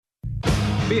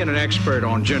being an expert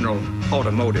on general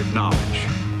automotive knowledge,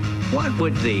 what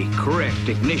would the correct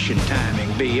ignition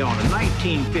timing be on a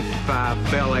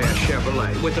 1955 Bel Air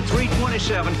Chevrolet with a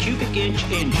 327 cubic inch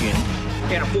engine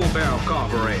and a 4-barrel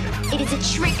carburetor? It is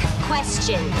a trick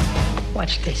question.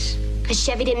 Watch this. Because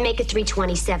Chevy didn't make a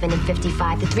 327 in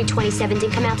 55. The 327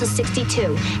 didn't come out till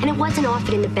 62. And it wasn't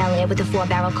offered in the Bel Air with a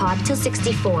 4-barrel carb till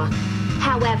 64.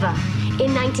 However,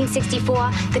 in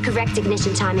 1964, the correct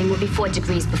ignition timing would be 4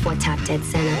 degrees before top dead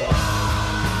center.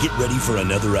 Get ready for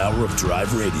another hour of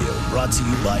Drive Radio, brought to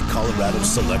you by Colorado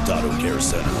Select Auto Care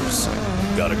Centers.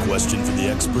 Got a question for the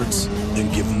experts?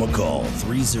 Then give them a call,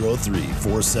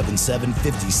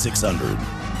 303-477-5600.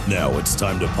 Now it's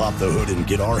time to pop the hood and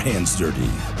get our hands dirty.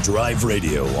 Drive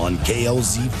Radio on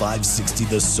KLZ 560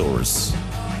 The Source.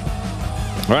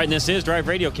 All right, and this is Drive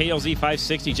Radio, KLZ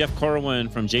 560. Jeff Corwin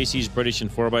from JC's British and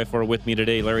 4x4 with me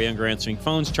today. Larry Unger answering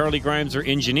phones. Charlie Grimes, our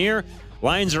engineer.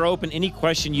 Lines are open. Any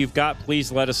question you've got,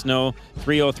 please let us know.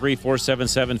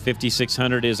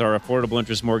 303-477-5600 is our affordable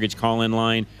interest mortgage call-in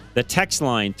line. The text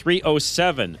line,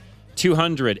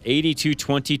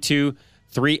 307-200-8222,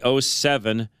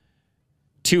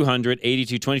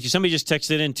 307-200-8222. Somebody just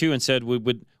texted in, too, and said,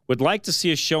 would like to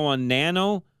see a show on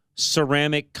nano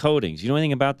ceramic coatings. You know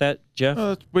anything about that,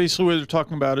 Jeff? Basically, what they're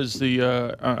talking about is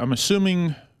the, I'm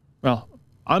assuming, well,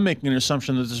 I'm making an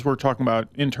assumption that we're talking about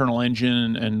internal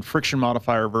engine and friction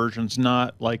modifier versions,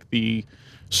 not like the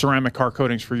ceramic car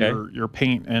coatings for your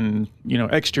paint and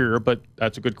exterior. But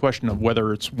that's a good question of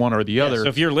whether it's one or the other. So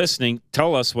if you're listening,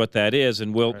 tell us what that is,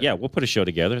 and we'll put a show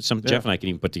together. It's something Jeff and I can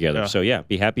even put together. Yeah. So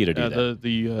be happy to do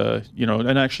that.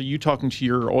 And actually, you talking to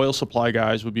your oil supply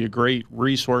guys would be a great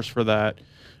resource for that.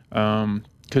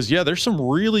 Because there's some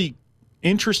really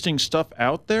interesting stuff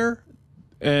out there.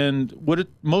 And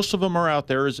most of them are out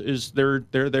there is they're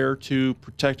there to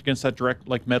protect against that direct,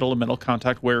 like metal-to-metal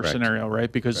contact wear scenario,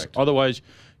 right? Because otherwise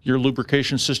your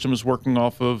lubrication system is working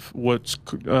off of what's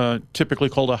typically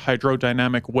called a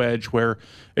hydrodynamic wedge, where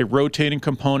a rotating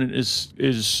component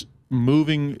is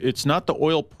moving. It's not the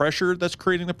oil pressure that's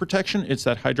creating the protection. It's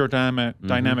that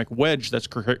hydrodynamic wedge that's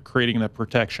creating that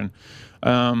protection.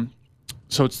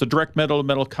 So it's the direct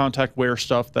metal-to-metal contact wear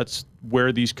stuff. That's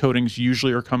where these coatings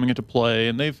usually are coming into play.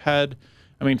 And they've had,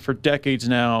 for decades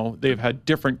now, they've had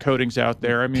different coatings out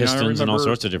there. Pistons and all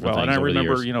sorts of different things. And I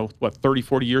remember, 30,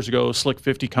 40 years ago, Slick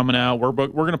 50 coming out. We're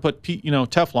going to put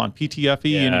Teflon,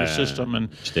 PTFE in your system, and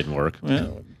which didn't work.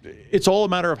 It's all a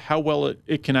matter of how well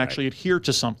it can actually adhere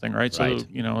to something, right? So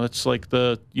it's like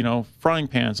the frying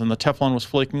pans, and the Teflon was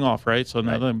flaking off, right? So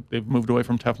now they've moved away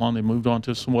from Teflon. They moved on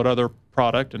to somewhat other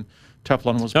product, and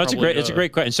Teflon was. No, it's a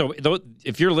great question. So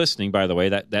if you're listening, by the way,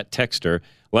 that texter,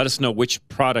 let us know which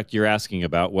product you're asking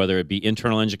about, whether it be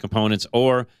internal engine components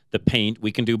or the paint.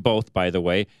 We can do both, by the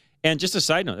way. And just a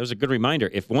side note, that was a good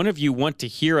reminder. If one of you want to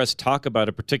hear us talk about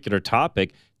a particular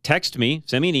topic, text me,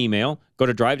 send me an email, go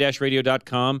to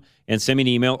drive-radio.com and send me an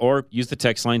email, or use the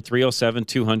text line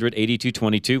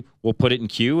 307-200-8222. We'll put it in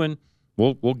queue and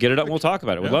we'll get it up and we'll talk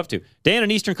about it. We'd love to. Dan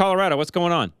in Eastern Colorado, what's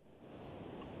going on?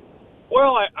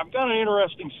 Well, I've got an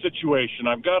interesting situation.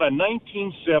 I've got a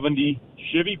 1970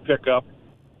 Chevy pickup,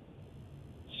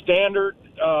 standard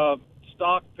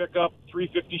stock pickup,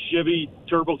 350 Chevy,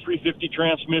 turbo 350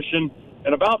 transmission.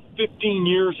 And about 15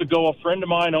 years ago, a friend of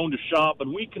mine owned a shop,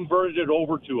 and we converted it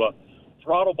over to a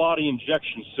throttle body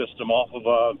injection system off of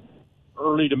a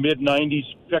early to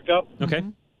mid-90s pickup. Okay.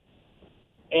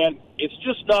 And it's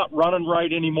just not running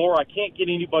right anymore. I can't get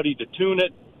anybody to tune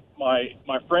it.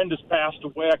 My friend has passed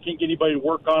away. I can't get anybody to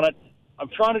work on it. I'm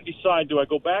trying to decide, do I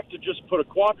go back to just put a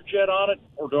quadrijet on it,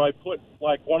 or do I put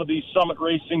like one of these Summit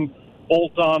Racing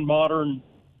bolt-on modern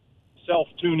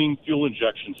self-tuning fuel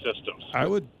injection systems?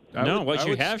 What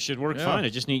you have should work fine.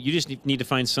 You just need to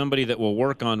find somebody that will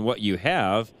work on what you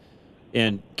have,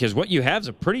 and because what you have is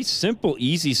a pretty simple,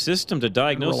 easy system to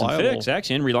diagnose and fix,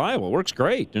 actually, and reliable. It works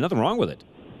great. There's nothing wrong with it.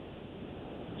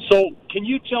 So can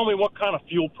you tell me what kind of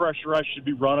fuel pressure I should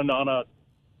be running on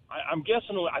I'm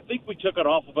guessing, I think we took it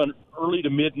off of an early to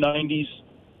mid-90s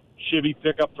Chevy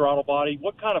pickup throttle body.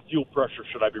 What kind of fuel pressure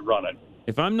should I be running?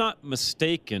 If I'm not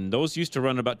mistaken, those used to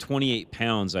run about 28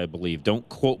 pounds, I believe. Don't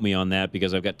quote me on that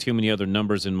because I've got too many other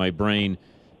numbers in my brain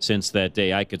since that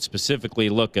day. I could specifically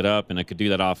look it up, and I could do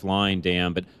that offline,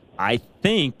 Dan. But I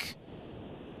think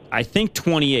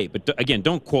 28. But again,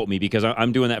 don't quote me because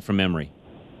I'm doing that from memory.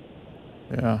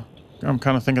 Yeah, I'm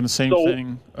kind of thinking the same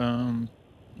thing.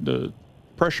 The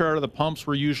pressure out of the pumps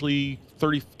were usually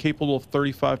capable of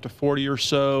 35 to 40 or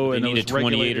so. They needed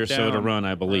 28 or so to run,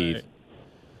 I believe. Right.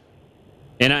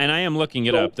 And I am looking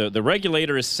it up. The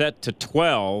regulator is set to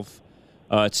 12.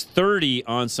 It's 30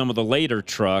 on some of the later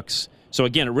trucks. So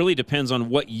again, it really depends on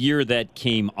what year that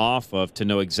came off of to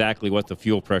know exactly what the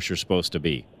fuel pressure is supposed to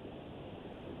be.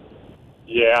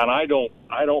 Yeah, and I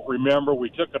don't remember. We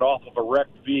took it off of a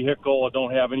wrecked vehicle. I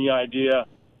don't have any idea.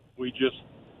 We just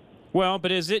Well,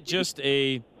 but is it just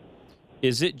a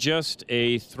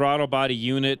throttle body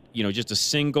unit? You know, just a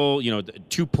single,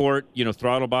 2-port,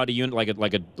 throttle body unit, like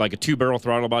a 2-barrel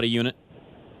throttle body unit.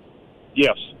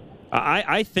 yes.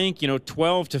 I think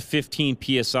 12 to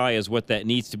 15 psi is what that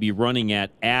needs to be running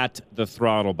at the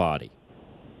throttle body.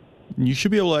 You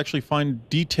should be able to actually find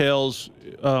details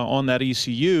on that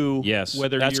ECU. Yes,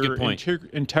 whether that's a you're good point.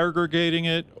 interrogating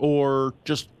it or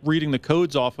just reading the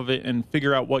codes off of it and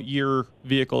figure out what year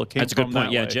vehicle it came That's a good from.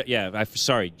 point. That Yeah, way.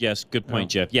 sorry. Yes, good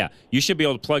point, Yeah. Jeff. Yeah, you should be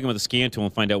able to plug in with a scan tool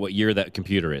and find out what year that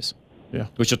computer is. Yeah.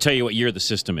 Which will tell you what year the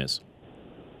system is.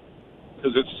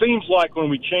 Because it seems like when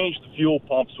we changed the fuel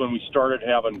pumps, when we started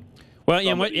having Well,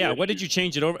 some of the what did issues. you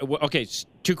change it over? Okay,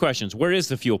 2 questions. Where is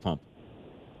the fuel pump?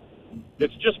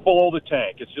 It's just below the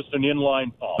tank. It's just an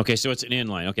inline pump. Okay, so it's an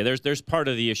inline. Okay, there's part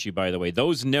of the issue, by the way.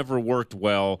 Those never worked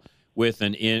well with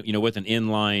an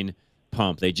inline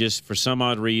pump. They just, for some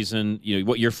odd reason,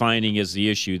 what you're finding is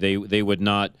the issue. They would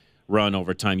not run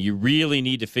over time. You really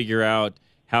need to figure out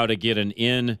how to get an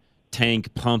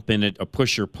in-tank pump in it, a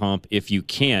pusher pump, if you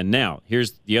can. Now,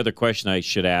 here's the other question I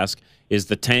should ask: is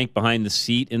the tank behind the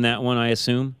seat in that one? I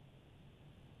assume.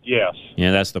 Yes.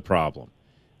 Yeah, that's the problem.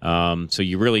 So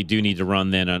you really do need to run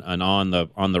then an on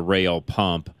the rail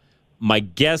pump. My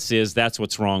guess is that's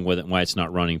what's wrong with it and why it's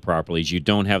not running properly. Is you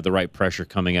don't have the right pressure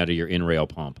coming out of your in-rail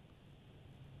pump,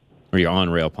 or your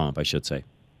on-rail pump, I should say.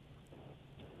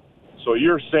 So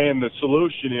you're saying the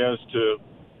solution is to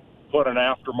put an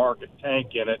aftermarket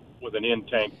tank in it with an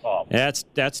in-tank pump? That's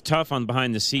tough on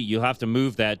behind the seat. You'll have to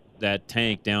move that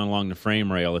tank down along the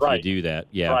frame rail if Right. you do that.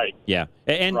 Yeah, Right. yeah.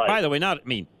 And Right. by the way,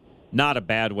 not a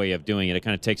bad way of doing it. It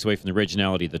kind of takes away from the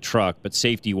originality of the truck, but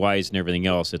safety-wise and everything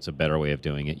else, it's a better way of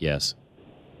doing it, yes.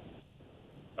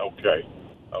 Okay.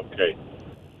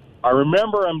 I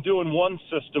remember I'm doing one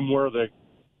system where the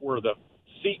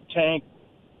seat tank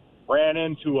ran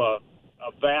into a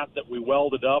vat that we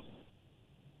welded up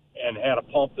and had a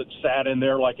pump that sat in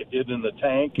there like it did in the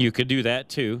tank. You could do that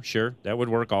too, sure. That would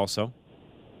work also.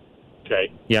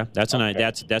 Okay. Yeah, that's Okay.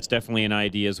 that's definitely an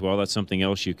idea as well. That's something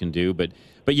else you can do. But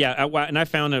yeah, and I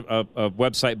found a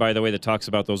website, by the way, that talks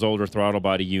about those older throttle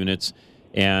body units,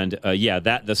 and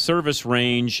that the service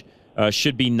range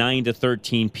should be 9 to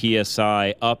 13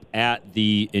 psi up at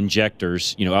the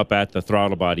injectors, up at the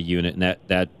throttle body unit, and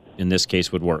that in this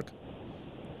case would work.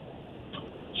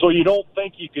 So you don't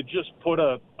think you could just put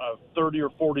a 30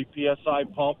 or 40 psi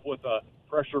pump with a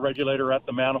pressure regulator at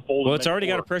the manifold? Well, and it's make already it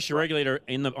got a work? pressure regulator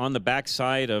on the back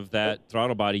side of that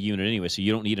throttle body unit anyway, so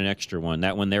you don't need an extra one.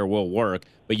 That one there will work,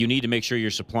 but you need to make sure you're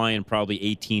supplying probably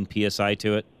 18 psi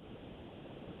to it.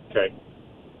 Okay.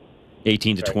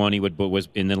 18 to Okay. 20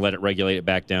 and then let it regulate it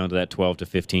back down to that 12 to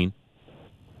 15.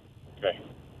 Okay.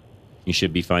 You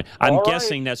should be fine. I'm All right.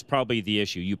 guessing that's probably the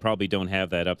issue. You probably don't have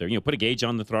that up there. Put a gauge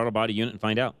on the throttle body unit and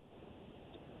find out.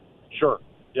 Sure.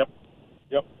 Yep.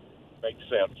 Makes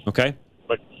sense. Okay.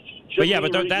 But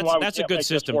that's a good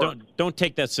system. Don't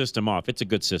take that system off. It's a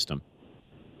good system.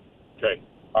 Okay.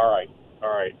 All right.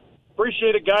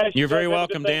 Appreciate it, guys. You're very Have a good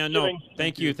welcome, Dan. No,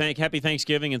 Thanksgiving. thank you. Happy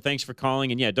Thanksgiving, and thanks for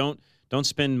calling. And yeah, don't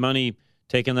spend money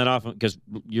taking that off, because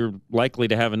you're likely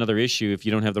to have another issue if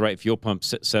you don't have the right fuel pump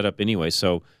set up anyway.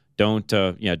 So don't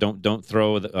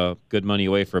throw good money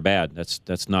away for bad.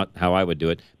 That's not how I would do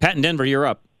it. Pat in Denver, you're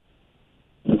up.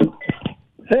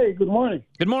 Hey, good morning.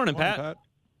 Good morning, Pat.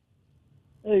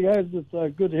 Hey, guys,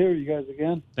 it's good to hear you guys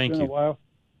again. Thank it's you. been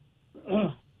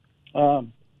a while.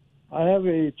 I have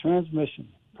a transmission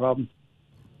problem.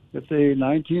 It's a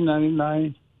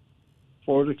 1999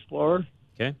 Ford Explorer.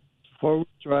 Okay. 4-wheel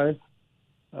drive,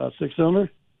 6-cylinder.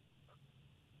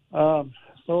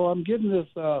 So I'm getting this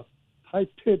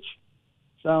high-pitch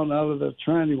sound out of the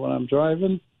tranny when I'm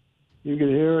driving. You can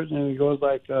hear it, and it goes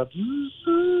like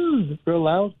real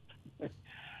loud.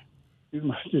 Excuse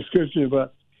my description,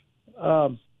 but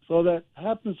so that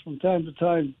happens from time to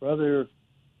time, brother.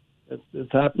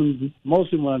 It's happened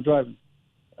mostly when I'm driving.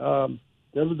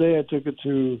 The other day I took it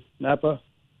to Napa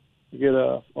to get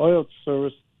a oil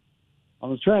service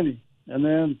on the tranny, and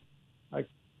then I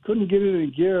couldn't get it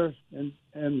in gear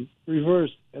and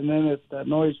reverse, and then that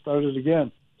noise started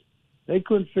again. They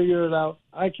couldn't figure it out.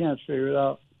 I can't figure it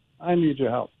out. I need your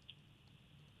help.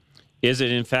 Is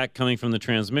it in fact coming from the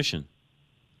transmission?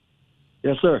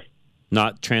 Yes, sir.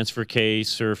 Not transfer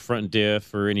case or front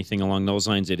diff or anything along those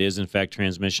lines. It is in fact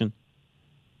transmission?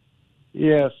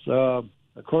 Yes.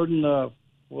 According to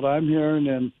what I'm hearing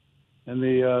and and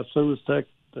the service tech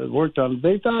that worked on it,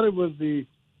 they thought it was the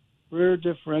rear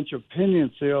differential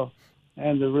pinion seal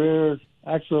and the rear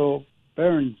axle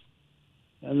bearings.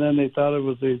 And then they thought it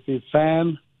was the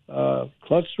fan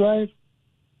clutch drive.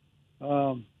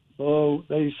 So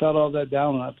they shut all that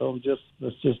down, and I told them,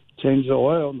 let's just change the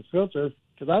oil in the filter,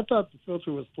 because I thought the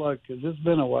filter was plugged, because it's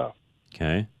been a while.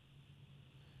 Okay.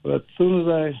 But as soon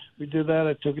as we did that,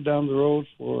 I took it down the road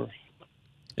for...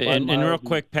 And real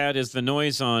quick, Pat, is the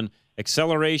noise on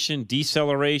acceleration,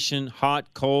 deceleration,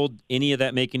 hot, cold, any of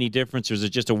that make any difference, or is it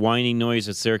just a whining noise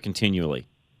that's there continually?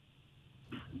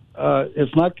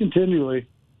 It's not continually,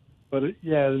 but it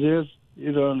is.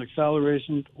 On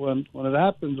acceleration, when it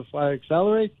happens, if I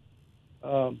accelerate,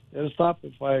 it'll stop.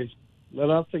 If I let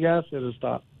off the gas, it'll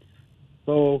stop.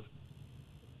 So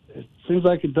it seems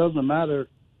like it doesn't matter,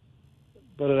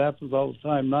 but it happens all the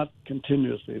time, not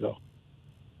continuously, though.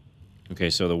 Okay,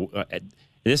 so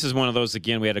this is one of those,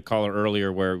 again, we had a caller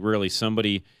earlier where really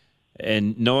somebody,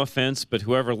 and no offense, but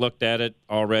whoever looked at it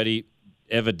already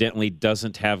evidently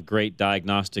doesn't have great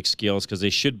diagnostic skills, because they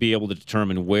should be able to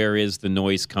determine where is the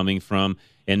noise coming from,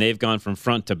 and they've gone from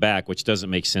front to back, which doesn't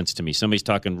make sense to me. Somebody's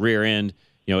talking rear end,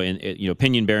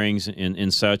 pinion bearings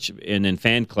and such, and then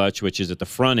fan clutch, which is at the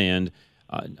front end.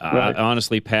 Right.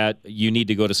 Honestly, Pat, you need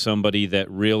to go to somebody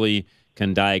that really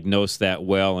can diagnose that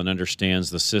well and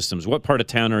understands the systems. What part of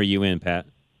town are you in, Pat?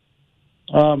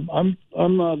 I'm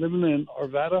living in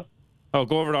Arvada. Oh,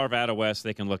 go over to Arvada West.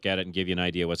 They can look at it and give you an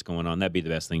idea what's going on. That'd be the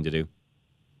best thing to do.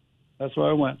 That's where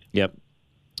I went. Yep.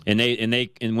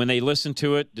 And when they listen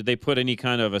to it, did they put any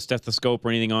kind of a stethoscope or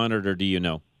anything on it, or do you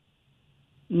know?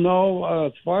 No,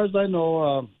 as far as I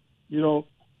know,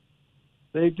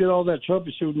 they did all that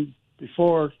troubleshooting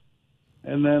before,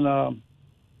 and then I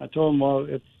told them, well,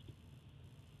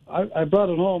 I brought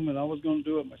it home and I was going to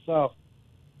do it myself,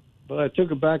 but I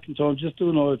took it back and told them, just do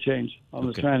an oil change on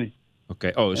the tranny.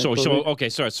 Okay. Oh, okay.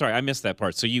 Sorry, I missed that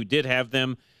part. So you did have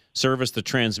them service the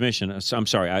transmission. I'm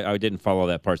sorry, I didn't follow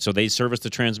that part. So they serviced the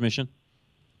transmission?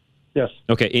 Yes.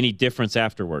 Okay. Any difference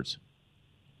afterwards?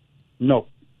 No.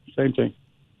 Same thing.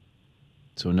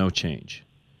 So no change.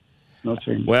 No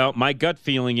change. Well, my gut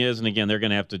feeling is, and again, they're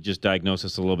going to have to just diagnose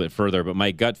this a little bit further, but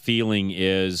my gut feeling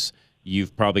is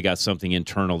you've probably got something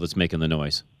internal that's making the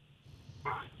noise.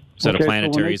 Set of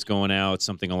planetaries going out,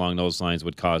 something along those lines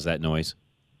would cause that noise.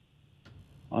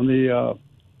 On the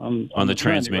on the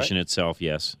transmission tranny, right? itself,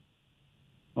 yes.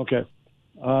 Okay.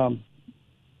 I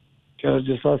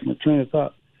just lost my train of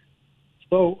thought.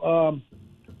 So,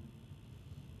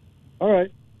 all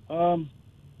right.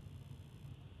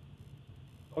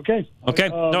 Okay. Okay.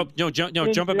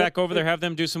 Jump it back over there. Have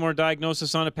them do some more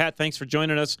diagnosis on it. Pat, thanks for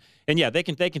joining us. And yeah, they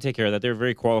can take care of that. They're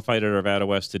very qualified at Arvada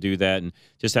West to do that, and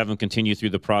just have them continue through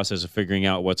the process of figuring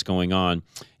out what's going on.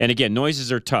 And again,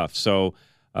 noises are tough. So,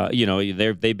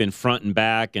 they've been front and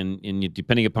back, and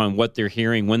depending upon what they're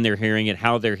hearing, when they're hearing it,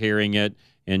 how they're hearing it.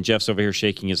 And Jeff's over here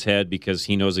shaking his head because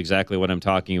he knows exactly what I'm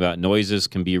talking about. Noises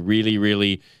can be really,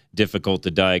 really difficult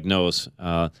to diagnose,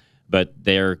 but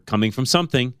they're coming from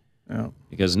something. Yeah.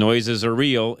 Because noises are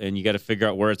real, and you got to figure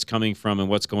out where it's coming from and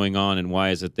what's going on and why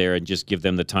is it there, and just give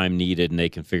them the time needed, and they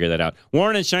can figure that out.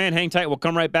 Warren and Cheyenne, hang tight. We'll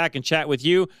come right back and chat with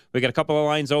you. We got a couple of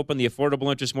lines open. The Affordable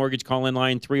Interest Mortgage call-in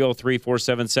line,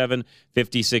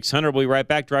 303-477-5600. We'll be right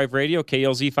back. Drive Radio,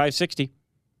 KLZ 560.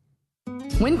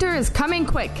 Winter is coming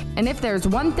quick, and if there's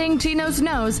one thing Geno's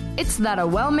knows, it's that a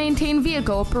well-maintained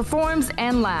vehicle performs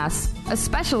and lasts,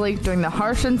 especially during the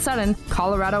harsh and sudden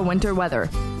Colorado winter weather.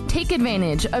 Take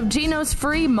advantage of Geno's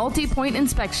free multi-point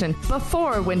inspection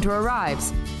before winter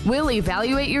arrives. We'll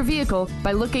evaluate your vehicle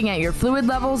by looking at your fluid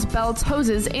levels, belts,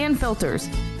 hoses, and filters.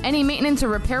 Any maintenance or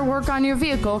repair work on your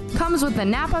vehicle comes with the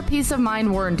Napa Peace of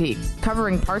Mind warranty,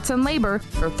 covering parts and labor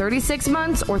for 36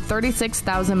 months or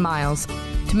 36,000 miles.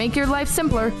 To make your life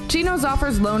simpler, Geno's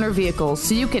offers loaner vehicles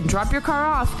so you can drop your car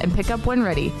off and pick up when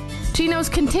ready. Geno's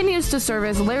continues to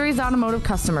service Larry's Automotive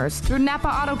customers through Napa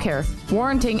Auto Care,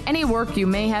 warranting any work you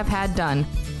may have had done.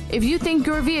 If you think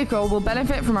your vehicle will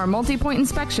benefit from our multi-point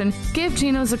inspection, give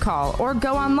Geno's a call or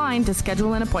go online to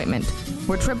schedule an appointment.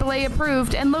 We're AAA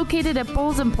approved and located at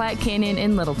Bowles and Platte Canyon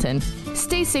in Littleton.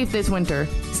 Stay safe this winter.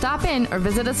 Stop in or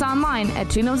visit us online at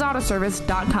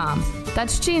genosautoservice.com.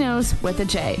 That's Geno's with a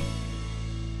J.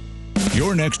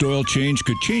 Your next oil change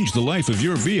could change the life of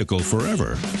your vehicle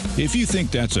forever. If you think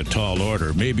that's a tall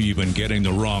order, maybe you've been getting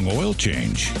the wrong oil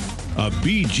change. A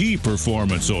BG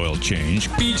Performance oil change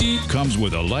comes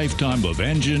with a lifetime of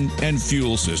engine and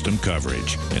fuel system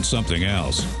coverage. And something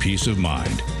else, peace of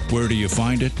mind. Where do you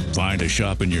find it? Find a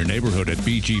shop in your neighborhood at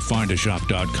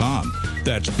bgfindashop.com.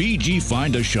 That's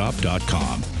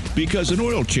bgfindashop.com. Because an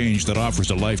oil change that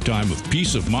offers a lifetime of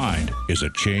peace of mind is a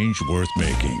change worth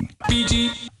making.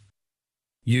 BG.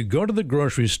 You go to the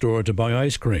grocery store to buy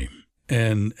ice cream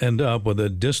and end up with a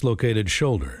dislocated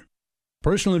shoulder.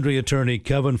 Personal injury attorney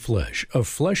Kevin Flesh of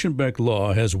Flesh & Beck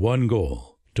Law has one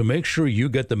goal: to make sure you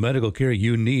get the medical care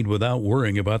you need without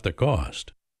worrying about the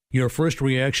cost. Your first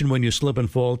reaction when you slip and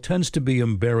fall tends to be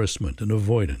embarrassment and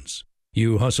avoidance.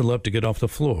 You hustle up to get off the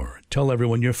floor, tell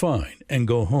everyone you're fine, and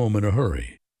go home in a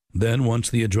hurry. Then, once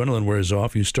the adrenaline wears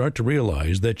off, you start to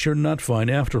realize that you're not fine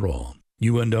after all.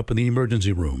 You end up in the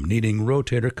emergency room needing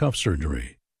rotator cuff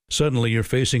surgery. Suddenly, you're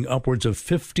facing upwards of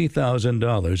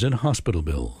 $50,000 in hospital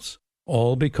bills,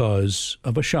 all because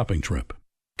of a shopping trip.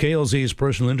 KLZ's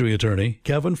personal injury attorney,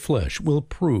 Kevin Flesh, will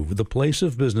prove the place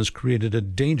of business created a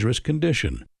dangerous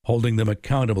condition, holding them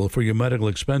accountable for your medical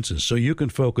expenses so you can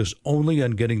focus only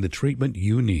on getting the treatment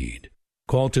you need.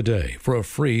 Call today for a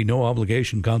free,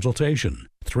 no-obligation consultation.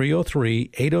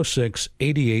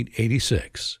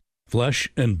 303-806-8886. Flesh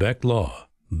 & Beck Law.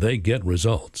 They get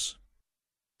results.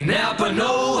 Napa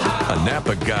know-how. A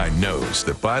Napa guy knows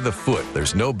that by the foot,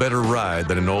 there's no better ride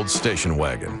than an old station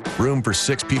wagon. Room for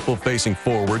 6 people facing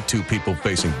forward, 2 people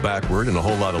facing backward, and a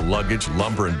whole lot of luggage,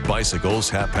 lumber, and bicycles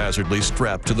haphazardly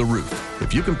strapped to the roof.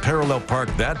 If you can parallel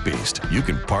park that beast, you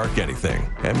can park anything.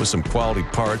 And with some quality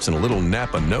parts and a little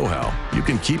Napa know-how, you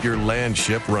can keep your land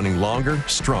ship running longer,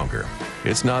 stronger.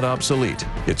 It's not obsolete.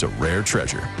 It's a rare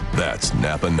treasure. That's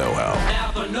Napa know-how.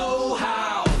 Napa know-how.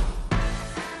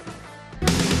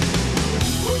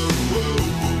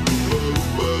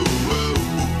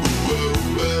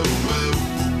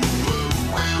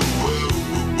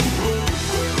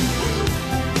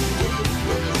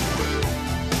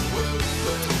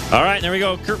 All right, there we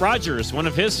go. Kurt Rogers, one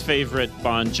of his favorite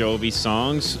Bon Jovi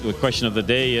songs. The question of the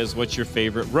day is, what's your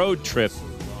favorite road trip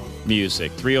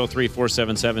music?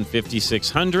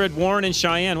 303-477-5600. Warren and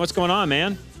Cheyenne, what's going on,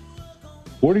 man?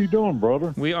 What are you doing,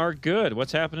 brother? We are good.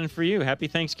 What's happening for you? Happy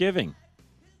Thanksgiving.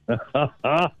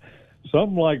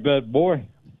 Something like that, boy.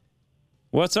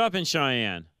 What's up in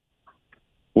Cheyenne?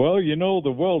 Well, you know,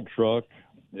 the Weld truck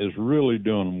is really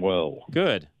doing well.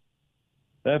 Good.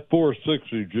 That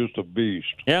 460 is just a beast.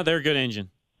 Yeah, they're a good engine.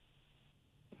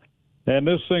 And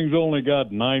this thing's only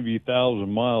got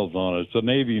 90,000 miles on it. It's an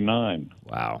 89.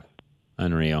 Wow.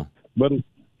 Unreal. But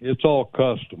it's all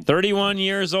custom. 31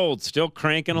 years old, still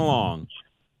cranking along.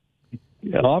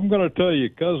 Yeah, I'm going to tell you,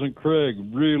 Cousin Craig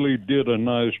really did a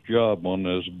nice job on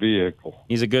this vehicle.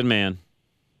 He's a good man.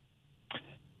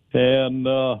 And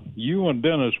you and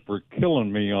Dennis were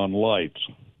killing me on lights.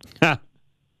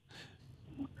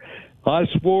 I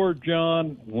swore,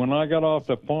 John, when I got off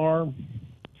the farm,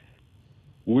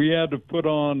 we had to put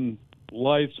on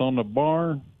lights on the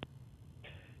barn.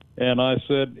 And I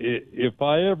said, if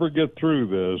I ever get through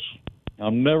this,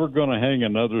 I'm never going to hang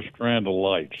another strand of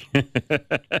lights.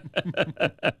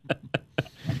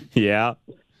 Yeah.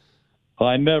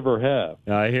 I never have.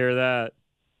 I hear that.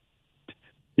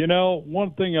 You know,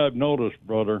 one thing I've noticed,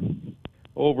 brother,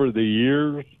 over the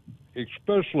years,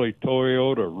 especially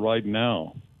Toyota right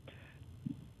now,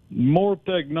 more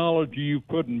technology you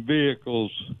put in vehicles,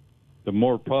 the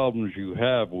more problems you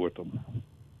have with them.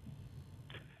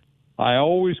 I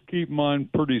always keep mine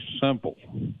pretty simple.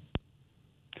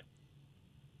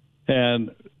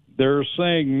 And they're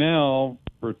saying now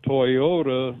for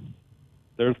Toyota,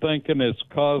 they're thinking it's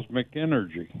cosmic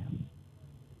energy.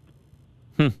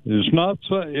 It's not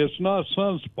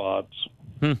sunspots.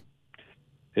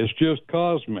 It's just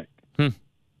cosmic.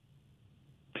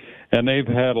 And they've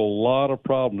had a lot of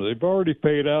problems. They've already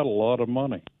paid out a lot of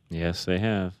money. Yes, they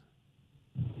have.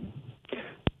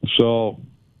 So,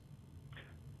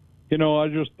 you know, I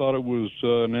just thought it was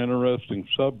an interesting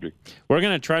subject. We're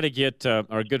going to try to get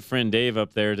our good friend Dave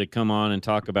up there to come on and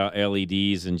talk about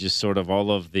LEDs and just sort of all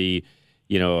of the,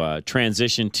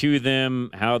 transition to them,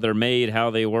 how they're made,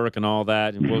 how they work, and all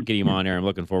that. And we'll get him on here. I'm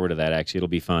looking forward to that, actually. It'll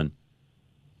be fun.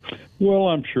 Well,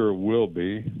 I'm sure it will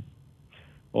be.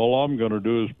 All I'm going to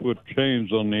do is put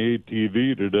chains on the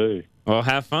ATV today. Well,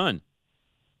 have fun.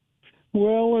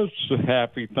 Well, it's a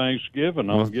happy Thanksgiving.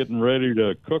 I'm getting ready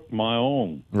to cook my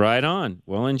own. Right on.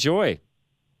 Well, enjoy.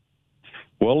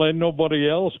 Well, ain't nobody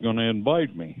else going to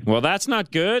invite me. Well, that's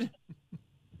not good.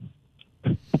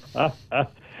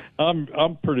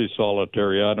 I'm pretty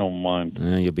solitary. I don't mind.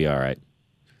 You'll be all right.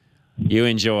 You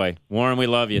enjoy. Warren, we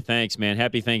love you. Thanks, man.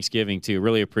 Happy Thanksgiving, too.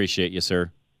 Really appreciate you,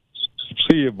 sir.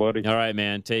 See you, buddy. All right,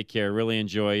 man. Take care. Really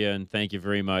enjoy you, and thank you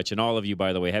very much. And all of you,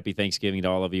 by the way, happy Thanksgiving to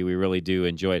all of you. We really do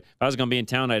enjoy it. If I was going to be in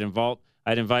town, I'd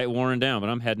invite Warren down, but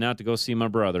I'm heading out to go see my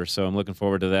brother, so I'm looking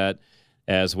forward to that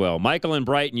as well. Michael in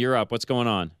Brighton, you're up. What's going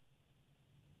on?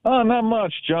 Oh, not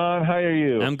much, John. How are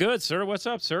you? I'm good, sir. What's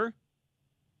up, sir?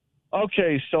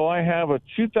 Okay, so I have a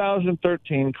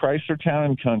 2013 Chrysler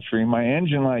Town & Country. My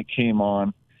engine light came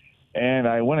on, and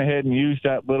I went ahead and used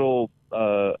that little,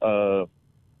 I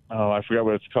forgot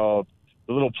what it's called,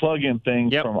 the little plug-in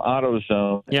thing from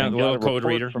AutoZone. Yeah, and the got little a code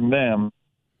report reader. from them.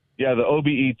 Yeah, the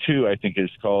OBE2, I think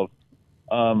it's called.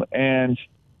 And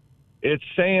it's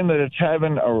saying that it's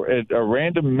having a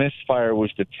random misfire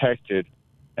was detected,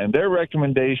 and their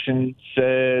recommendation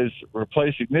says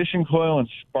replace ignition coil and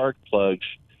spark plugs.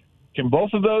 Can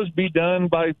both of those be done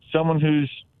by someone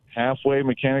who's halfway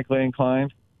mechanically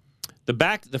inclined?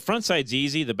 The front side's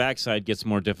easy. The back side gets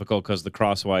more difficult because the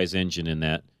crosswise engine in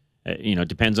that.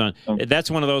 Depends on. That's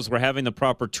one of those where having the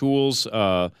proper tools.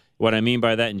 What I mean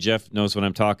by that, and Jeff knows what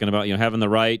I'm talking about. Having the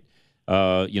right,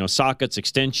 sockets,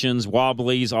 extensions,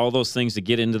 wobblies, all those things to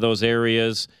get into those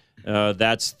areas.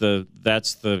 That's the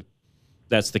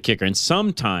kicker. And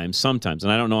sometimes,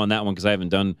 and I don't know on that one because I haven't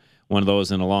done one of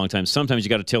those in a long time. Sometimes you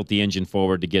got to tilt the engine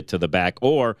forward to get to the back,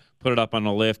 or put it up on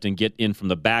a lift and get in from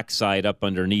the back side up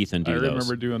underneath and do those. I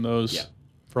remember doing those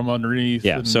from underneath.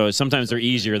 Yeah, so sometimes they're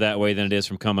easier that way than it is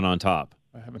from coming on top.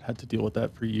 I haven't had to deal with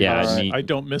that for years. Yeah, I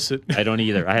don't miss it. I don't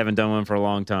either. I haven't done one for a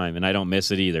long time, and I don't miss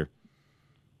it either.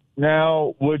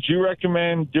 Now, would you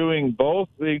recommend doing both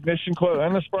the ignition coil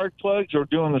and the spark plugs, or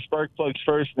doing the spark plugs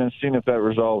first and then seeing if that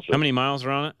resolves it? How many miles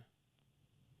are on it?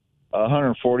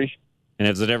 140. And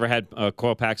has it ever had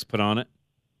coil packs put on it?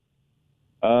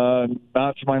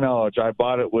 Not to my knowledge. I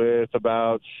bought it with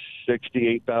about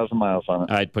 68,000 miles on it.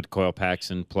 I'd put coil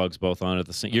packs and plugs both on it at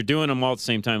the same. You're doing them all at the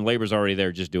same time. Labor's already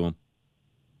there. Just do them.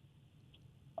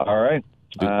 All right.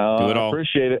 Do it all.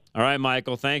 Appreciate it. All right,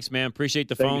 Michael. Thanks, man. Appreciate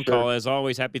the Thank phone you, sir. call. As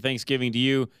always, happy Thanksgiving to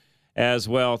you as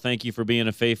well. Thank you for being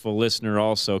a faithful listener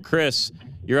also. Chris,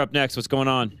 you're up next. What's going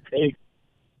on? Hey,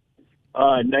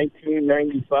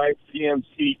 1995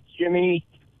 CMC Jimmy.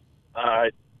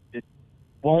 It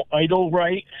won't idle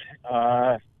right.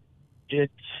 If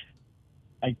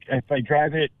I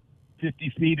drive it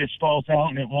 50 feet, it stalls out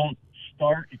and it won't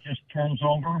start. It just turns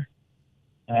over.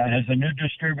 It has a new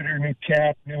distributor, new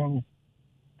cap, new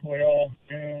coil,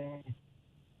 new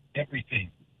everything.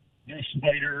 New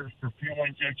spider for fuel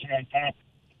injection on top.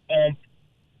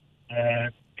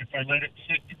 If I let it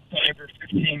sit 5 or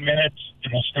 15 minutes,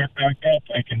 it'll start back up.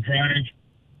 I can drive.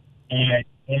 And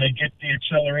when I get the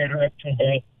accelerator up to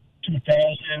about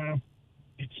 2,000,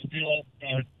 it's still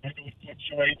it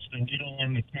fluctuates. The needle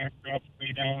on the tap drops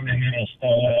way down, and it'll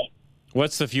stall out.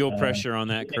 What's the fuel pressure on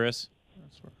that, Chris?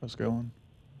 That's where I was going.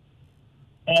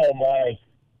 Oh, my.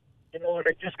 You know what?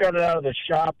 I just got it out of the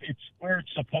shop. It's where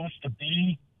it's supposed to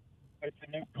be. With the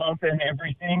new pump and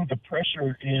everything, the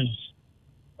pressure is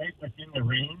right within the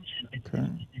range. Okay.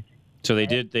 So they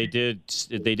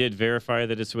did verify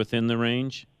that it's within the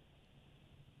range?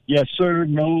 Yes, sir.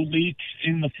 No leaks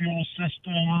in the fuel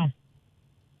system.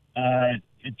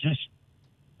 It just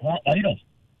won't idle.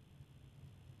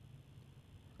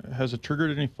 Has it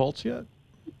triggered any faults yet?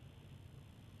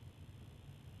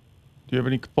 Do you have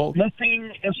any faults?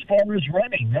 Nothing as far as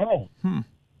running, no.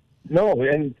 No,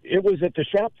 and it was at the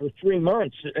shop for 3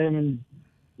 months, and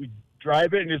we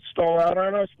drive it and it stall out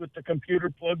on us with the computer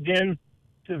plugged in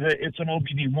to it's an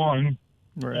OBD1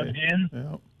 plugged in,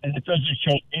 and it doesn't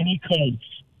show any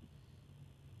codes.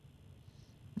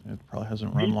 It probably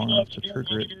hasn't run long enough to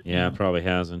trigger it. Yeah, it probably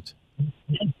hasn't.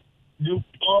 New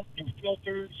pump, new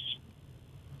filters.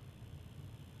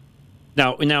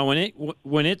 Now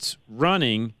when it's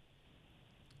running,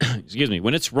 excuse me,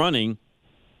 when it's running,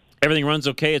 everything runs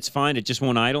okay. It's fine. It just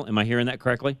won't idle. Am I hearing that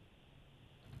correctly?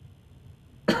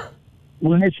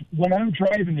 When I'm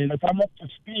driving it, if I'm up to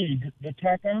speed, the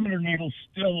tachometer needle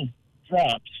still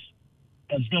drops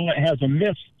as though it has a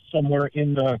miss somewhere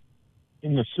in the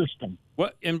system.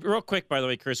 What? And real quick, by the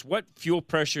way, Chris, what fuel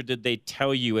pressure did they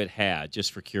tell you it had,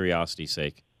 just for curiosity's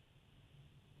sake?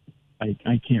 I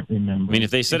can't remember. I mean, if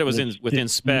they said it was within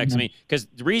specs, I mean, because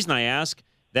the reason I ask,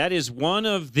 that is one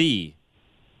of the,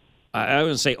 I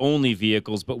wouldn't say only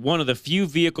vehicles, but one of the few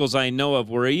vehicles I know of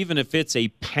where even if it's a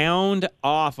pound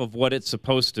off of what it's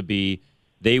supposed to be,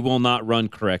 they will not run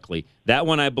correctly. That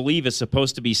one, I believe, is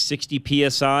supposed to be 60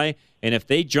 PSI, and if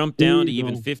they jump down to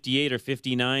even 58 or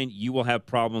 59, you will have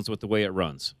problems with the way it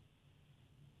runs.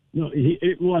 No,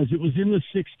 it was in the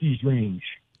 60s range.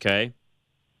 Okay.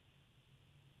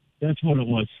 That's what it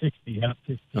was, 60, not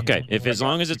 50. Okay, as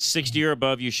long as it's 60 or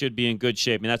above, you should be in good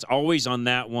shape. I mean, that's always on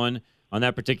that one, on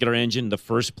that particular engine, the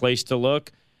first place to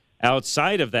look.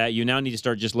 Outside of that, you now need to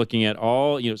start just looking at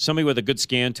all, somebody with a good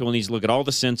scan tool needs to look at all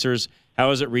the sensors. How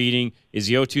is it reading? Is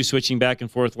the O2 switching back and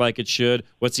forth like it should?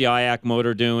 What's the IAC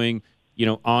motor doing?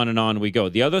 on and on we go.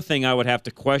 The other thing I would have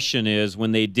to question is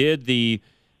when they did the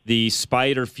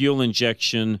Spider fuel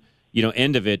injection,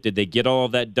 end of it, did they get all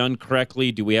of that done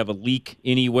correctly? Do we have a leak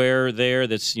anywhere there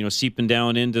that's, seeping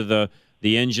down into the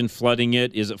engine, flooding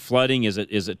it? Is it flooding? Is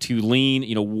it too lean?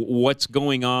 What's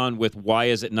going on with why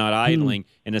is it not idling?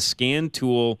 And a scan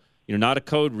tool, not a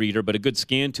code reader, but a good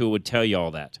scan tool would tell you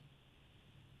all that.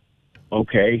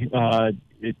 Okay.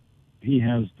 He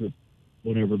has the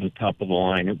top of the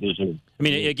line. It was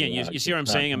again, you see what I'm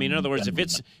saying? In other words, if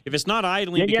it's not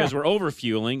idling because we're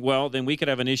overfueling, well, then we could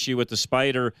have an issue with the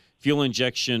Spider fuel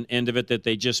injection end of it that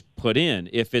they just put in.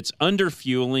 If it's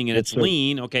underfueling and it's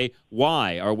lean, okay,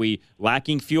 why? Are we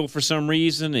lacking fuel for some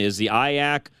reason? Is the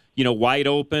IAC, wide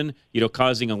open,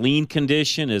 causing a lean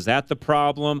condition? Is that the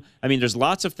problem? There's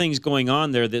lots of things going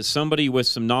on there that somebody with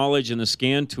some knowledge in the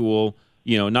scan tool,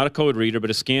 not a code reader,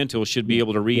 but a scan tool should be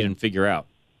able to read and figure out.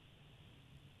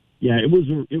 Yeah, it was.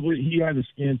 He had a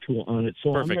scan tool on it,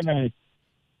 so perfect. I'm gonna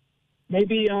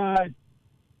maybe.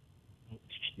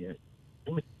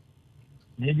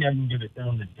 Maybe I can get it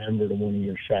down to Denver to one of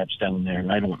your shops down there.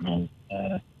 I don't know.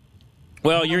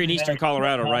 Well, you're in eastern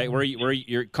Colorado, right? Where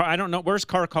you're? I don't know. Where's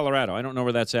Carr, Colorado? I don't know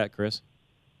where that's at, Chris.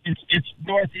 It's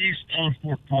northeast of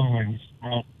Fort Collins,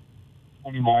 about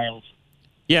 20 miles.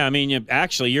 Yeah,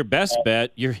 actually, your best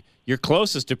bet, you're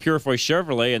closest to Purefoy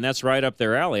Chevrolet, and that's right up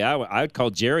their alley. I would call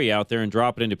Jerry out there and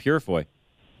drop it into Purefoy.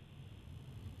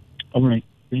 All right.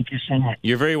 Thank you so much.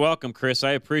 You're very welcome, Chris.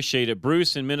 I appreciate it.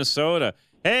 Bruce in Minnesota.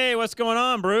 Hey, what's going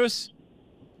on, Bruce?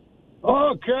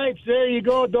 Oh, cripes, there you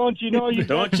go. Don't you know you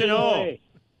Don't you know?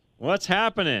 What's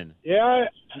happening? Yeah.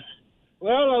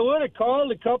 Well, I would have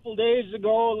called a couple days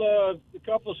ago, a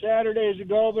couple Saturdays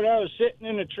ago, but I was sitting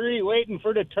in a tree waiting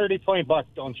for the 30-point buck,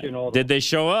 don't you know? Did they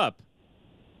show up?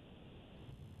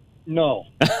 No.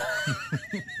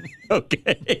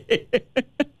 Okay.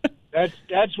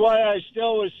 That's why I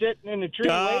still was sitting in the tree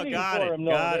waiting for him.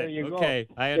 There you go. Okay,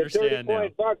 I understand now. The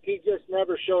 30-point buck, he just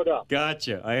never showed up.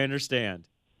 Gotcha. I understand.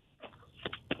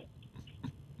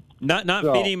 Not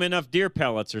feeding him enough deer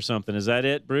pellets or something. Is that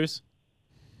it, Bruce?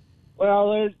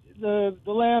 Well, the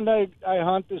land I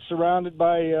hunt is surrounded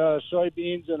by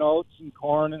soybeans and oats and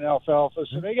corn and alfalfa,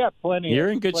 so they got plenty. You're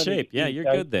in good shape. Yeah, you're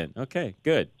good then. Okay,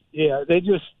 good. Yeah, they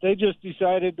just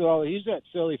decided, well, he's that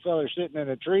silly feller sitting in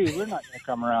a tree. We're not going to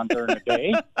come around during the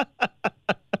day.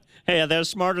 Hey, they're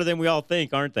smarter than we all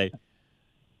think, aren't they?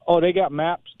 Oh, they got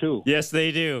maps too. Yes,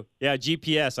 they do. Yeah,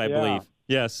 GPS, I believe.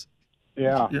 Yes.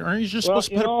 Yeah. Aren't you just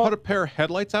supposed to put a pair of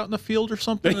headlights out in the field or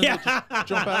something and just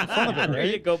jump out in front of it, right? There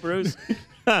you go, Bruce.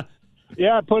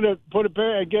 Yeah, put a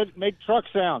pair and make truck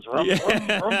sounds. Rum, rum,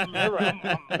 rum, rum,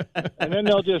 and then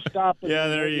they'll just stop. Yeah,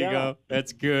 there you go.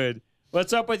 That's good.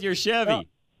 What's up with your Chevy?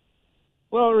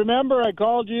 Well, remember I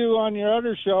called you on your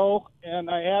other show, and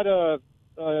I had a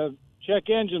check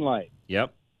engine light.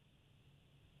 Yep.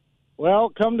 Well,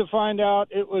 come to find out,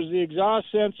 it was the exhaust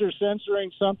sensor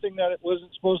censoring something that it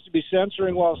wasn't supposed to be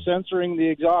censoring while censoring the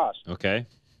exhaust. Okay.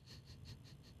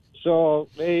 So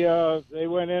they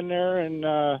went in there, and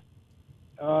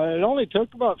it only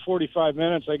took about 45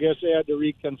 minutes. I guess they had to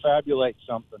reconfabulate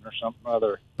something or something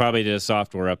other. Probably did a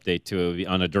software update to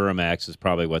on a Duramax is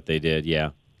probably what they did. Yeah.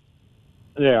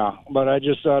 Yeah, but I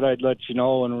just thought I'd let you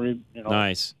know and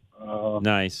Nice.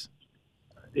 Nice.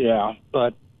 Yeah,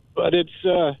 but it's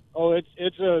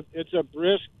it's a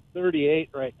brisk 38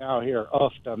 right now here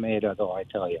off Alameda, though, I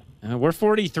tell you. We're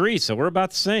 43, so we're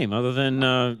about the same. Other than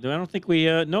I don't think we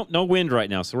no wind right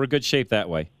now, so we're in good shape that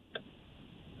way.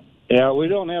 Yeah, we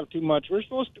don't have too much. We're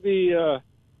supposed to be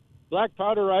Black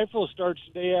Powder Rifle starts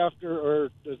the day after or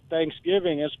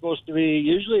Thanksgiving. It's supposed to be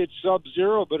usually it's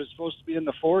sub-zero, but it's supposed to be in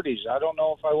the 40s. I don't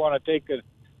know if I want to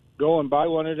go and buy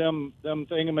one of them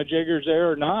thingamajiggers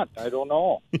there or not. I don't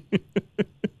know.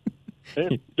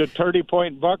 The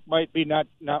 30-point buck might be not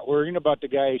worrying about the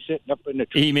guy sitting up in the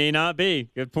tree. He may not be.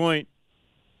 Good point.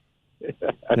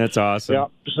 That's awesome. Yeah.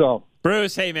 So,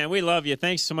 Bruce, hey man, we love you.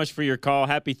 Thanks so much for your call.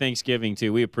 Happy Thanksgiving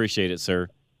too. We appreciate it, sir.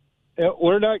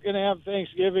 We're not going to have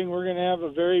Thanksgiving. We're going to have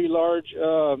a very large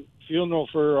funeral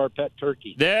for our pet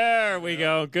turkey. There we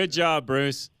go. Good job,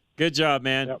 Bruce. Good job,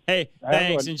 man. Yep. Hey,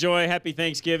 thanks. Enjoy. Happy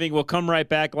Thanksgiving. We'll come right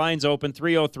back. Lines open,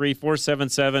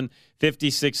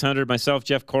 303-477-5600. Myself,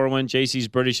 Jeff Corwin, JC's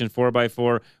British and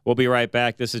 4x4. We'll be right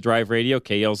back. This is Drive Radio,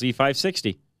 KLZ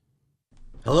 560.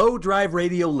 Hello, Drive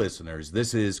Radio listeners.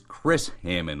 This is Chris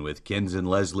Hammond with Kins and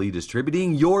Leslie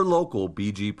Distributing, your local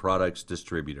BG Products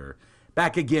distributor.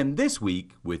 Back again this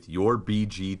week with your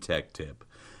BG Tech Tip.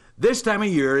 This time of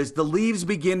year, as the leaves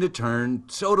begin to turn,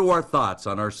 so do our thoughts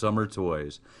on our summer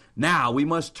toys. Now we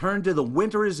must turn to the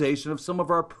winterization of some of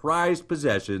our prized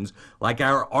possessions like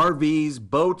our RVs,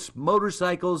 boats,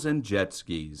 motorcycles, and jet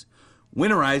skis.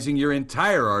 Winterizing your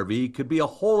entire RV could be a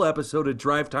whole episode of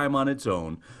Drive Time on its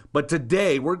own, but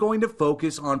today we're going to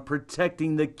focus on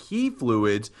protecting the key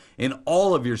fluids in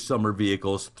all of your summer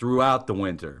vehicles throughout the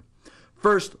winter.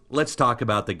 First, let's talk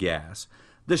about the gas.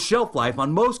 The shelf life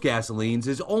on most gasolines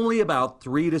is only about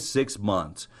 3 to 6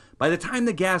 months. By the time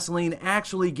the gasoline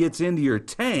actually gets into your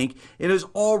tank, it is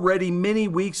already many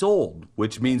weeks old,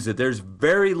 which means that there's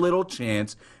very little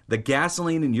chance the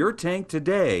gasoline in your tank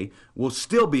today will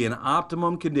still be in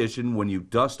optimum condition when you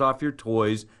dust off your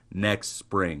toys next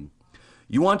spring.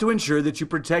 You want to ensure that you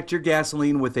protect your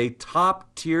gasoline with a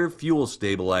top-tier fuel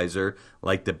stabilizer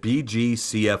like the BG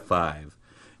CF5.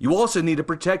 You also need to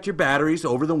protect your batteries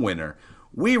over the winter.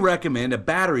 We recommend a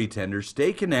battery tender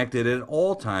stay connected at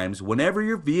all times whenever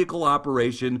your vehicle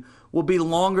operation will be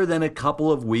longer than a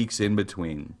couple of weeks in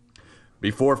between.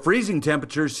 Before freezing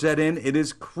temperatures set in, it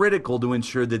is critical to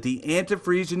ensure that the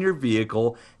antifreeze in your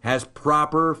vehicle has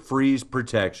proper freeze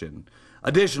protection.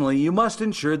 Additionally, you must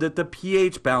ensure that the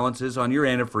pH balances on your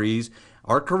antifreeze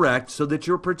are correct so that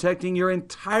you're protecting your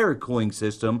entire cooling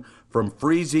system from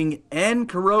freezing and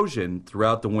corrosion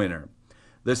throughout the winter.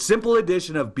 The simple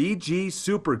addition of BG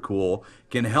Supercool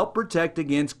can help protect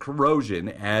against corrosion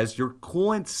as your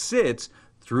coolant sits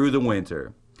through the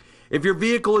winter. If your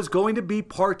vehicle is going to be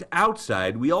parked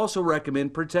outside, we also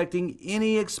recommend protecting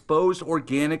any exposed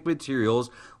organic materials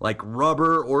like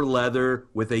rubber or leather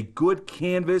with a good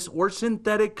canvas or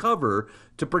synthetic cover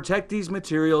to protect these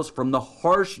materials from the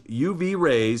harsh UV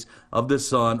rays of the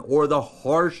sun or the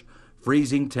harsh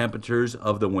freezing temperatures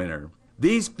of the winter.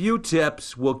 These few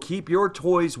tips will keep your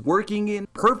toys working in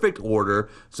perfect order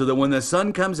so that when the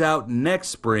sun comes out next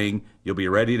spring, you'll be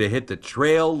ready to hit the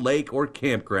trail, lake, or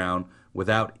campground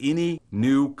without any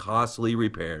new costly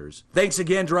repairs. Thanks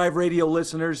again, Drive Radio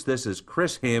listeners. This is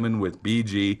Chris Hammond with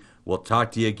BG. We'll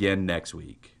talk to you again next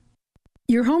week.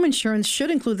 Your home insurance should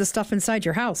include the stuff inside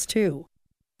your house, too.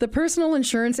 The personal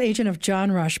insurance agent of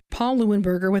John Rush, Paul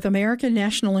Leuenberger with American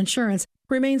National Insurance,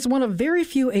 remains one of very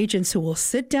few agents who will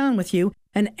sit down with you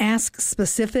and ask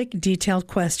specific, detailed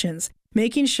questions,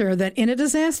 making sure that in a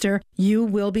disaster, you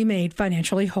will be made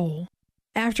financially whole.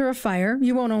 After a fire,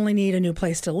 you won't only need a new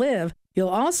place to live, you'll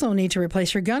also need to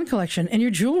replace your gun collection and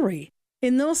your jewelry.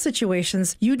 In those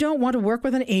situations, you don't want to work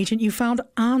with an agent you found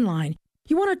online.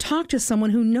 You want to talk to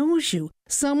someone who knows you,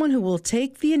 someone who will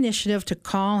take the initiative to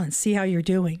call and see how you're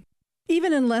doing.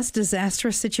 Even in less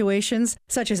disastrous situations,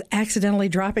 such as accidentally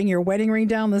dropping your wedding ring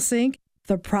down the sink,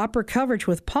 the proper coverage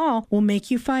with Paul will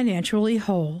make you financially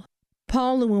whole.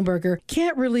 Paul Leuenberger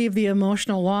can't relieve the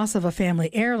emotional loss of a family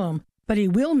heirloom, but he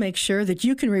will make sure that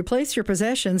you can replace your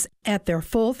possessions at their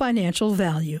full financial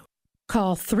value.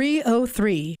 Call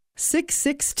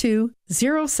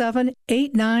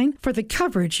 303-662-0789 for the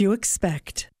coverage you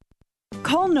expect.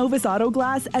 Call Novus Auto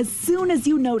Glass as soon as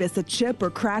you notice a chip or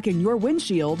crack in your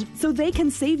windshield so they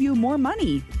can save you more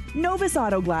money. Novus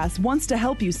Auto Glass wants to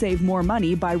help you save more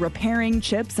money by repairing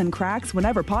chips and cracks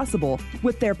whenever possible.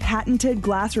 With their patented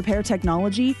glass repair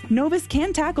technology, Novus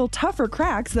can tackle tougher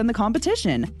cracks than the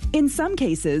competition. In some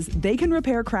cases, they can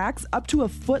repair cracks up to a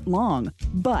foot long,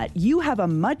 but you have a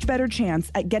much better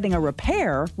chance at getting a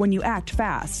repair when you act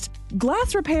fast.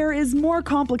 Glass repair is more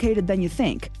complicated than you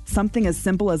think. Something as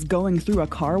simple as going through a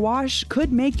car wash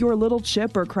could make your little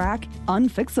chip or crack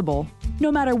unfixable.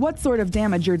 No matter what sort of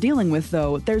damage you're dealing with,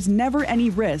 though, there's never any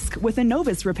risk with a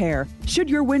Novus repair. Should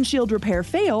your windshield repair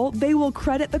fail, they will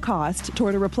credit the cost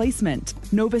toward a replacement.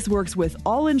 Novus works with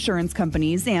all insurance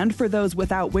companies, and for those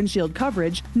without windshield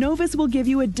coverage, Novus will give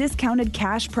you a discounted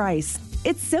cash price.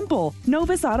 It's simple.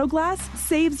 Novus Auto Glass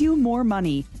saves you more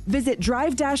money. Visit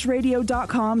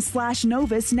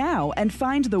drive-radio.com/Novus now and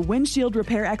find the windshield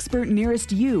repair expert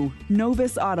nearest you.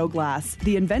 Novus Auto Glass,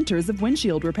 the inventors of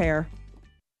windshield repair.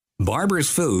 Barber's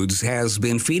Foods has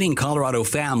been feeding Colorado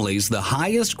families the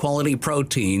highest quality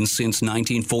protein since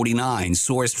 1949,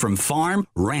 sourced from farm,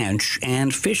 ranch,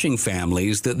 and fishing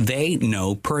families that they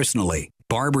know personally.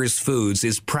 Barber's Foods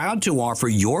is proud to offer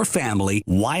your family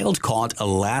wild-caught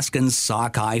Alaskan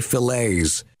sockeye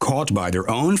fillets, caught by their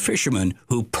own fishermen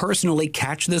who personally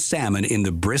catch the salmon in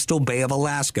the Bristol Bay of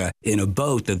Alaska in a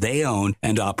boat that they own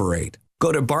and operate.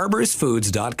 Go to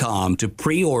barbersfoods.com to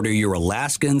pre-order your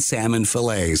Alaskan salmon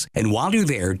fillets. And while you're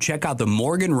there, check out the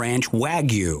Morgan Ranch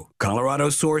Wagyu,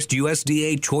 Colorado-sourced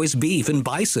USDA choice beef and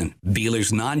bison,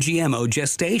 Beeler's non-GMO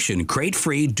gestation,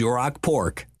 crate-free Duroc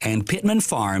pork, and Pittman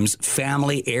Farms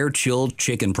family air-chilled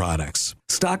chicken products.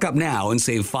 Stock up now and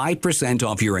save 5%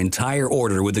 off your entire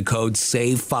order with the code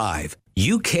SAVE5.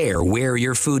 You care where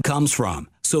your food comes from,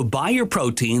 so buy your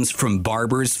proteins from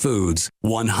Barber's Foods,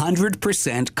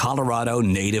 100% Colorado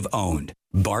native owned.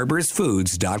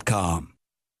 barbersfoods.com.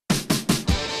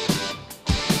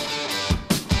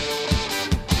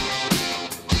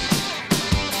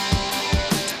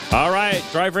 All right,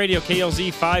 Drive Radio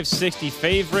KLZ 560,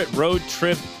 favorite road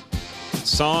trip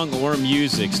song or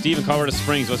music. Steve in Colorado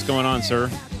Springs, what's going on,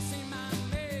 sir?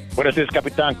 Buenos días,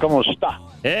 Capitán. ¿Cómo está?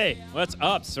 Hey, what's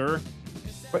up, sir?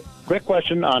 Quick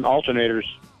question on alternators.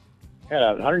 Had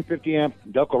a 150 amp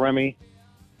Delco Remy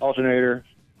alternator,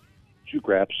 two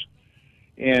craps,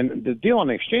 and the deal on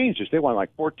the exchange is they want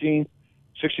like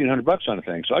 $1,600 on the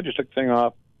thing. So I just took the thing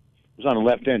off. It was on the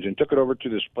left engine. Took it over to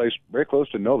this place very close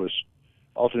to Novus,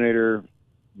 alternator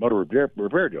motor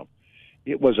repair deal.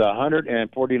 It was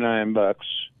 $149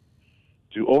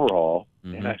 to overhaul,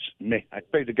 and I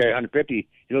paid the guy $150. He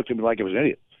looked at me like I was an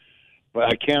idiot. But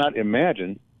I cannot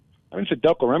imagine. I mean, it's a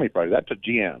Delco Remy product. That's a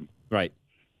GM, right?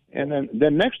 And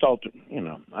then next I'm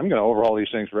going to overhaul these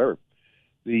things forever.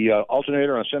 The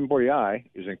alternator on a 740i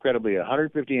is incredibly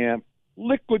 150 amp,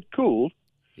 liquid cooled.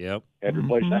 Yep. Had to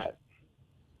replace that.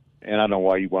 And I don't know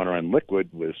why you want to run liquid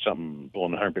with something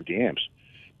pulling 150 amps.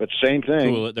 But same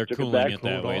thing. Cool, they're cooling it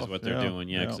that way is what they're doing,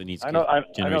 because it needs to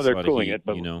I know they're cooling heat, it,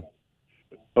 but you know.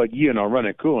 But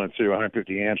running coolant through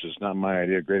 150 amps is not my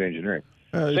idea of great engineering.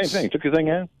 Same thing. Took the thing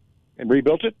in and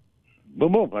rebuilt it.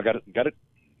 Boom, boom. I got it.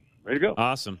 Ready to go.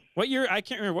 Awesome. What year? I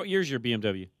can't remember. What year's your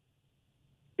BMW?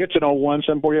 It's an 01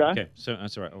 740i. Okay, so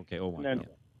that's all right. Okay, 01. And then,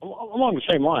 along the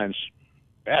same lines,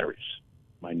 batteries.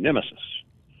 My nemesis.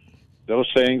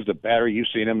 Those things, the battery, you've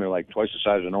seen them. They're like twice the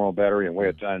size of a normal battery and weigh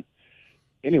a ton.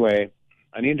 Anyway,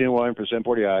 I need a new one for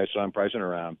 740i, so I'm pricing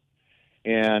around.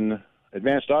 And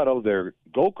Advanced Auto, their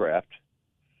Goldcraft,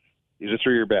 is a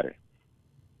 3-year battery,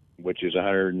 which is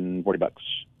 $140.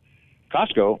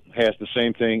 Costco has the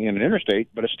same thing in an Interstate,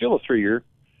 but it's still a 3-year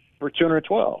for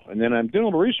 $212. And then I'm doing a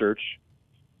little research.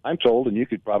 I'm told, and you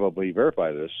could probably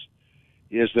verify this,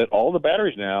 is that all the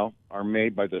batteries now are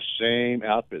made by the same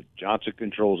outfit, Johnson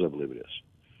Controls, I believe it is.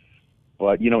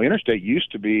 But, Interstate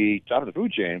used to be top of the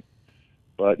food chain,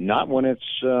 but not when it's,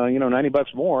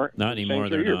 $90 more. Not anymore.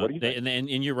 They're not. What do you think?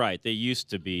 And you're right. They used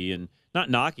to be, and not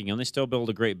knocking them. They still build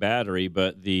a great battery,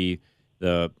 but I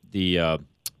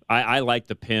like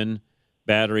the Pin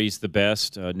batteries the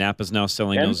best. Napa's now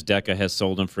selling those. Deca has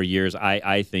sold them for years.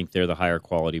 I think they're the higher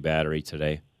quality battery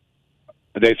today.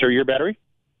 Are they 3-year battery?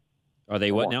 Are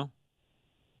they what now?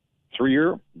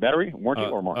 3-year battery warranty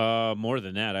or more? More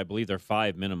than that. I believe they're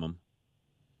 5 minimum.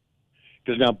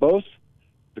 Because now both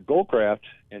the Goldcraft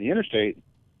and the Interstate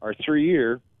are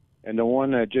 3-year, and the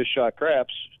one that just shot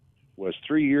craps was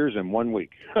 3 years and 1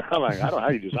 week. I'm like, I don't know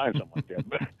how you design something like that,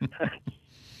 but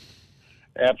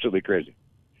absolutely crazy.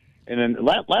 And then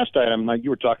last item, like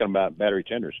you were talking about battery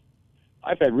tenders,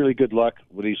 I've had really good luck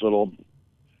with these little,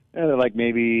 they're like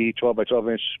maybe 12 by 12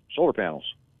 inch solar panels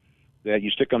that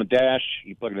you stick on the dash,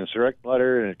 you plug it in a direct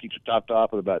letter, and it keeps it topped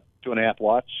off with about 2.5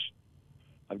 watts.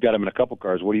 I've got them in a couple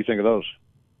cars. What do you think of those?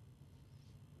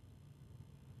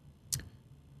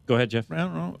 Go ahead, Jeff. I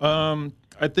don't know.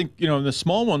 I think, the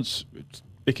small ones,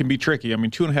 it can be tricky. I mean,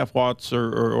 2.5 watts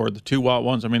or the 2-watt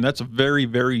ones, I mean, that's a very,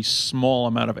 very small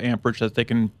amount of amperage that they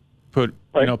can put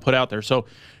out there. So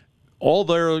all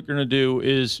they're going to do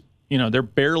is, they're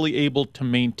barely able to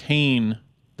maintain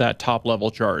that top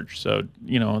level charge. So,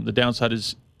 the downside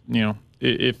is,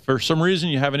 if for some reason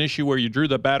you have an issue where you drew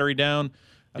the battery down,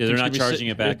 they're not charging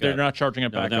it back up. They're not charging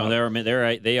it back up.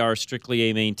 No, they are strictly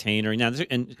a maintainer. Now,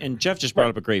 and Jeff just brought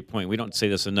up a great point. We don't say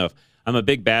this enough. I'm a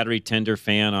big battery tender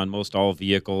fan on most all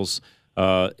vehicles,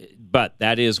 but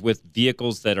that is with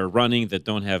vehicles that are running, that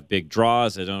don't have big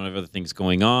draws, that don't have other things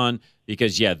going on,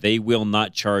 because, they will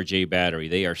not charge a battery.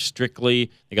 They are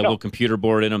strictly, they got a little computer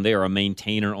board in them. They are a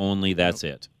maintainer only. That's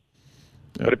it.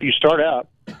 But if you start out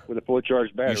with a fully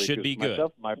charged battery, you should be good.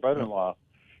 Myself, my brother-in-law,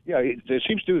 it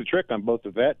seems to do the trick on both the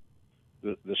Vet,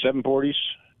 the 740s,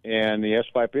 and the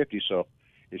S550. So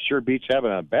it sure beats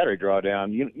having a battery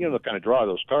drawdown. You know the kind of draw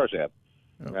those cars have,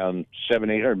 around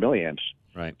 700-800 milliamps.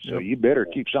 Right. So you better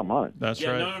keep something on it. That's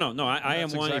right. No. I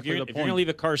am one. Exactly If you're going to leave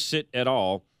a car sit at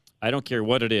all, I don't care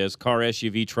what it is, car,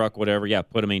 SUV, truck, whatever. Yeah,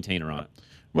 put a maintainer on it.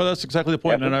 Well, that's exactly the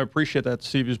point, and I appreciate that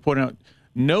Steve is pointing out.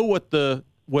 Know what the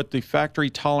factory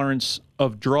tolerance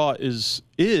of draw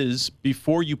is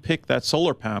before you pick that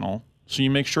solar panel, so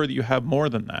you make sure that you have more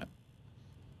than that.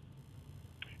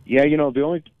 Yeah, the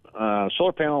only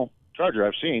solar panel charger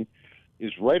I've seen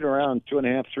is right around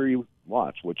 2.5, 3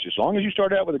 watts, which as long as you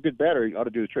start out with a good battery, ought to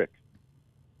do the trick.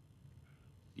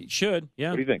 It should,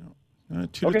 yeah. What do you think?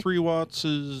 2 to 3 watts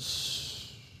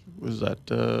is was that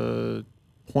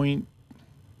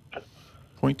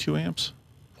 0.2 amps,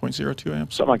 0.02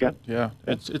 amps, something like that. Yeah,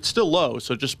 it's still low,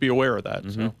 so just be aware of that.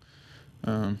 Mm-hmm. So.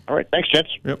 All right, thanks,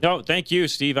 gents. Yep. No, thank you,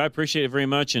 Steve. I appreciate it very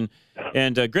much, and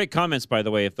great comments, by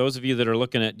the way. If those of you that are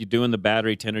looking at you doing the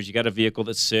battery tenders, you got a vehicle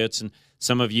that sits, and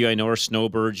some of you I know are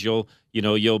snowbirds. You'll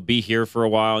be here for a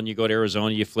while, and you go to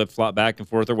Arizona, you flip flop back and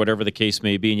forth, or whatever the case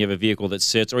may be, and you have a vehicle that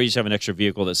sits, or you just have an extra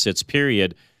vehicle that sits.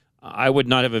 Period. I would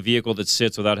not have a vehicle that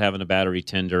sits without having a battery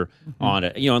tender on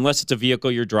it. Unless it's a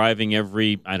vehicle you're driving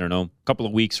every, couple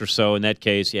of weeks or so. In that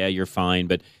case, yeah, you're fine.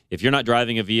 But if you're not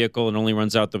driving a vehicle and only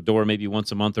runs out the door maybe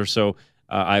once a month or so,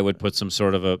 I would put some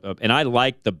sort of and I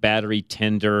like the battery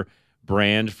tender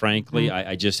brand, frankly.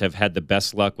 I just have had the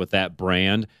best luck with that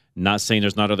brand. Not saying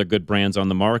there's not other good brands on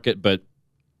the market, but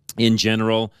in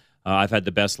general, I've had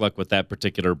the best luck with that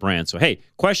particular brand. So, hey,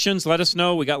 questions, let us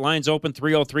know. We got lines open,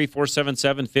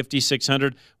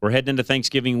 303-477-5600. We're heading into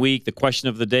Thanksgiving week. The question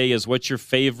of the day is, what's your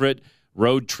favorite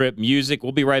road trip music?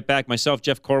 We'll be right back. Myself,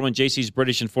 Jeff Corwin, JC's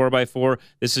British and 4x4.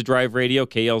 This is Drive Radio,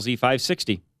 KLZ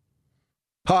 560.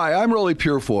 Hi, I'm Rolly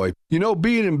Purefoy.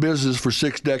 Being in business for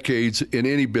 6 decades in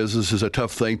any business is a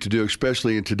tough thing to do,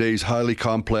 especially in today's highly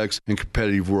complex and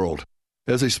competitive world.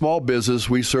 As a small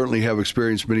business, we certainly have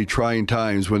experienced many trying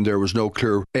times when there was no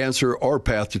clear answer or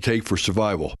path to take for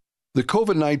survival. The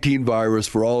COVID-19 virus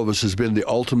for all of us has been the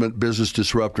ultimate business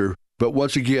disruptor, but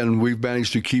once again, we've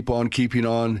managed to keep on keeping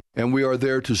on, and we are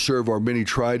there to serve our many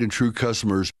tried and true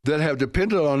customers that have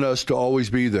depended on us to always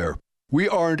be there. We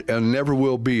aren't and never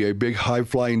will be a big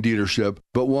high-flying dealership,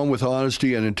 but one with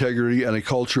honesty and integrity and a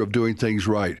culture of doing things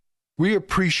right. We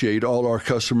appreciate all our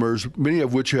customers, many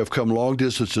of which have come long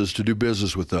distances to do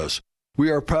business with us. We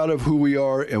are proud of who we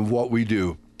are and what we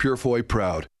do. Purefoy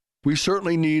proud. We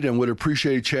certainly need and would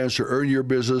appreciate a chance to earn your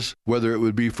business, whether it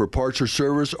would be for parts or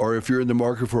service or if you're in the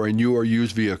market for a new or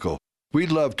used vehicle.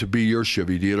 We'd love to be your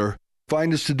Chevy dealer.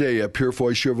 Find us today at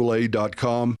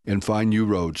purefoychevrolet.com and find new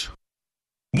roads.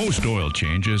 Most oil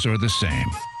changes are the same.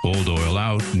 Old oil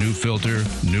out, new filter,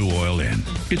 new oil in.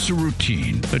 It's a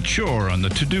routine, a chore on the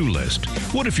to-do list.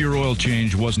 What if your oil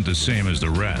change wasn't the same as the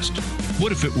rest?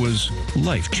 What if it was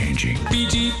life-changing?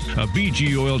 A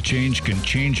BG oil change can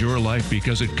change your life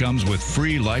because it comes with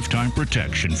free lifetime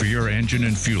protection for your engine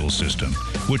and fuel system,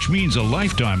 which means a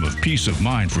lifetime of peace of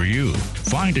mind for you.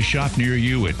 Find a shop near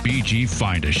you at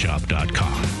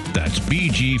bgfindashop.com. That's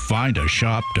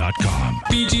bgfindashop.com.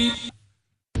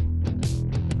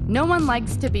 No one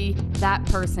likes to be that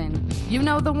person. You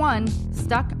know the one,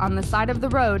 stuck on the side of the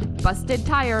road, busted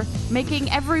tire, making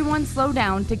everyone slow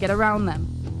down to get around them.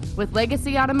 With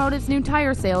Legacy Automotive's new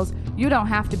tire sales, you don't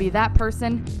have to be that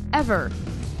person, ever.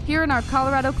 Here in our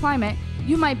Colorado climate,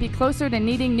 you might be closer to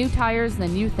needing new tires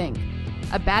than you think.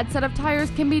 A bad set of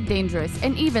tires can be dangerous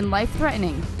and even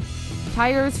life-threatening.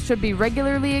 Tires should be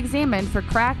regularly examined for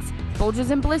cracks,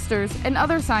 bulges and blisters, and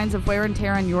other signs of wear and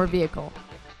tear on your vehicle.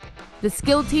 The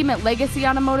skilled team at Legacy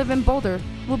Automotive in Boulder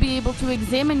will be able to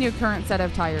examine your current set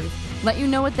of tires, let you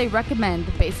know what they recommend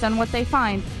based on what they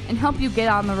find, and help you get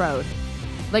on the road.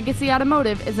 Legacy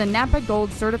Automotive is a Napa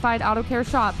Gold certified auto care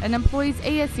shop and employs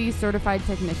ASE certified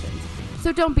technicians.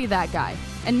 So don't be that guy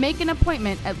and make an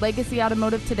appointment at Legacy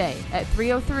Automotive today at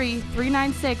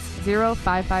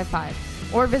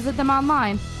 303-396-0555 or visit them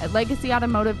online at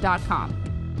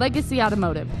legacyautomotive.com. Legacy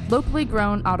Automotive, locally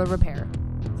grown auto repair.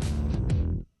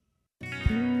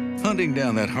 Hunting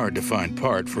down that hard-to-find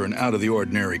part for an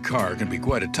out-of-the-ordinary car can be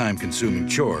quite a time-consuming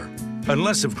chore.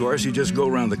 Unless, of course, you just go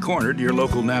around the corner to your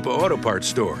local Napa Auto Parts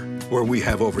store, where we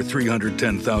have over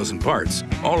 310,000 parts,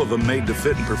 all of them made to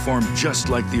fit and perform just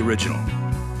like the original.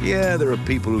 Yeah, there are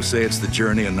people who say it's the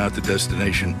journey and not the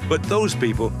destination, but those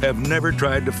people have never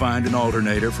tried to find an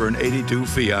alternator for an 82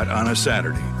 Fiat on a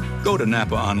Saturday. Go to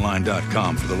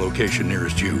NapaOnline.com for the location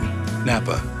nearest you.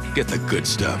 Napa, get the good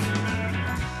stuff.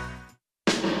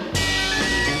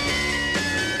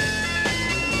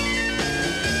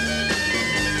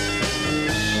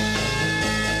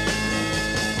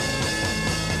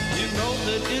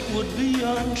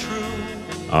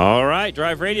 All right,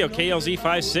 Drive Radio, KLZ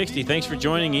 560. Thanks for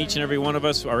joining each and every one of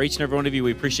us, or each and every one of you.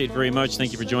 We appreciate very much.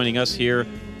 Thank you for joining us here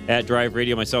at Drive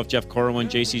Radio. Myself, Jeff Corwin,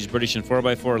 JC's British and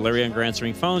 4x4, Larry Unger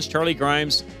answering phones, Charlie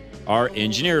Grimes, our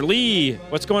engineer. Lee,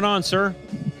 what's going on, sir?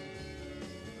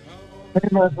 Hey,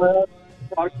 my friend.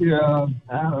 Talked to you, I don't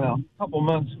know, a couple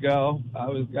months ago. I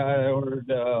was a guy that ordered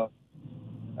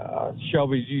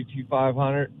Shelby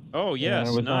GT500. Oh,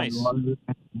 yes, nice.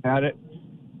 Had it.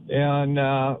 And,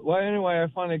 well, anyway, I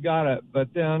finally got it. But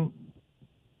then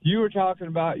you were talking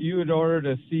about you had ordered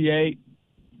a C8,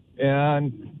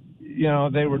 and, you know,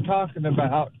 they were talking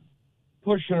about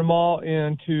pushing them all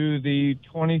into the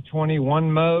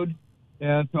 2021 mode.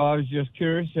 And so I was just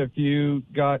curious if you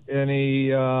got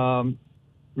any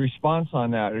response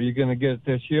on that. Are you going to get it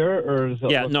this year, or is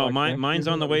it? Yeah, look no, like mine's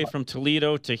on the way from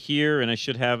Toledo to here, and I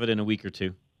should have it in a week or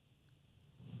two.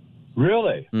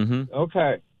 Really? Mm-hmm.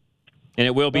 Okay. And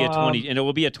it will be a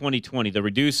 2020. The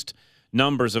reduced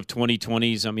numbers of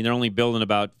 2020s. I mean, they're only building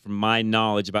about, from my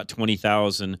knowledge, about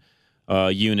 20,000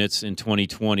 units in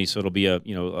 2020. So it'll be a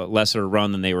lesser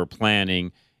run than they were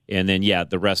planning. And then,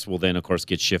 the rest will then, of course,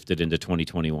 get shifted into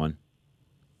 2021.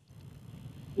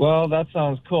 Well, that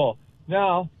sounds cool.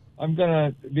 Now, I'm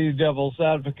going to be devil's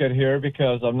advocate here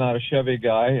because I'm not a Chevy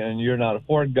guy and you're not a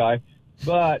Ford guy.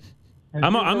 But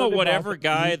I'm a whatever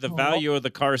guy. The value of the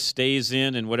car stays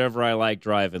in and whatever I like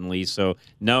driving, Lee. So,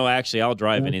 no, actually, I'll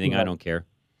drive anything. I don't care.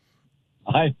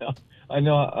 I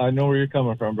know where you're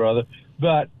coming from, brother.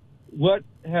 But what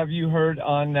have you heard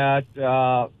on that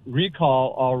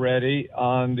recall already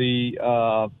on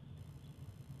the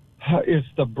it's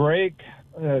the brake?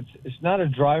 It's not a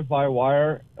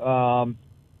drive-by-wire. No,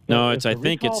 I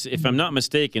think it's, if I'm not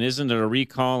mistaken, isn't it a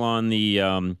recall on the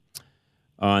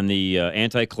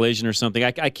anti-collision or something?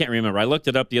 I can't remember. I looked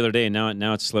it up the other day, and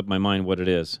now it's slipped my mind what it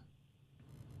is.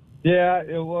 Yeah,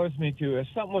 it was me too. It's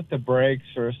something with the brakes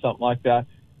or something like that.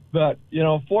 But,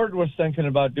 Ford was thinking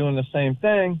about doing the same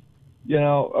thing,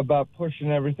 about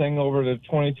pushing everything over to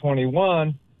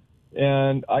 2021.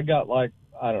 And I got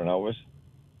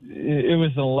it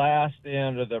was the last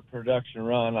end of the production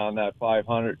run on that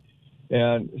 500.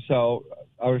 And so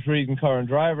I was reading Car and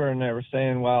Driver, and they were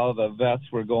saying, well, the vets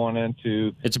were going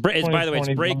into by the way,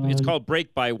 it's called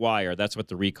brake by wire. That's what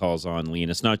the recall's on, Lee. And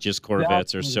it's not just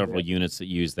Corvettes. There's several units that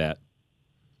use that.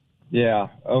 Yeah,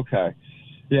 okay.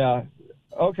 Yeah,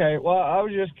 okay. Well, I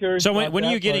was just curious. So when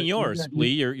are you getting yours, Lee,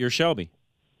 your Shelby?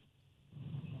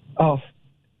 Oh,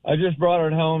 I just brought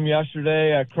it home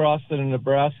yesterday. I crossed it in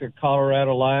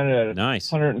Nebraska-Colorado line at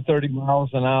 130 miles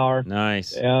an hour.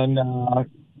 Nice. And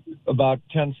about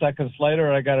 10 seconds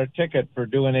later, I got a ticket for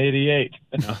doing 88.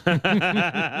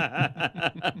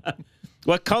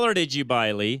 What color did you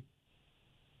buy, Lee?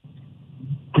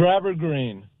 Grabber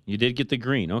green. You did get the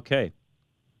green. Okay.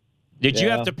 Did you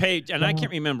have to pay, and I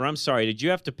can't remember, I'm sorry, did you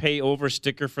have to pay over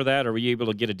sticker for that, or were you able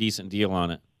to get a decent deal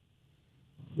on it?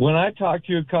 When I talked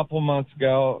to you a couple months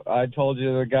ago, I told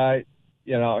you the guy,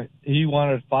 he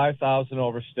wanted $5,000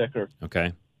 over sticker.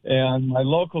 Okay. And my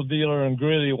local dealer in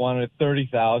Greeley wanted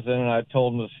 $30,000, and I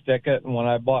told him to stick it. And when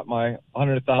I bought my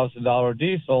 $100,000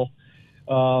 diesel,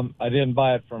 I didn't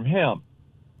buy it from him.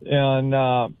 And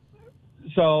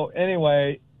so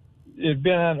anyway, it'd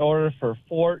been on order for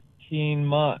 14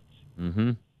 months.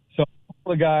 Mm-hmm. So I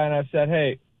called the guy and I said,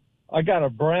 hey, I got a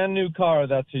brand new car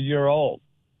that's a year old.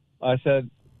 I said,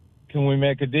 can we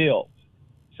make a deal?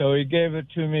 So he gave it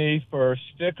to me for a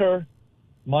sticker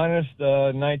minus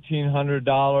the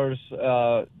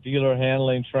 $1,900 dealer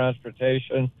handling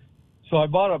transportation. So I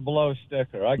bought it below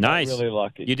sticker. I got really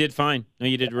lucky. You did fine. No,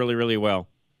 you did really, really well.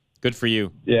 Good for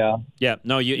you. Yeah. Yeah.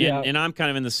 No, and I'm kind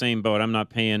of in the same boat. I'm not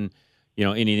paying,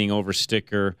 anything over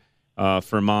sticker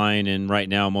for mine. And right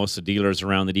now, most of the dealers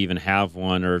around that even have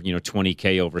one are,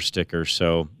 $20K over sticker.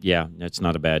 So yeah, that's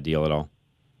not a bad deal at all.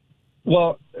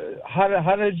 Well,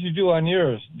 how did you do on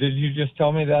yours? Did you just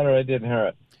tell me that, or I didn't hear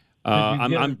it?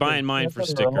 I'm buying mine for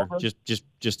sticker,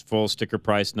 just full sticker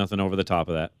price, nothing over the top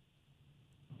of that.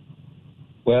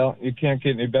 Well, you can't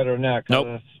get any better than that.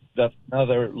 Nope. That's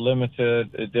another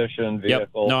limited edition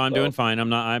vehicle. Yep. No, I'm doing fine.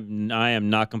 I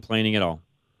am not complaining at all.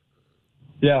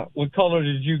 Yeah. What color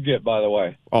did you get, by the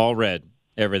way? All red.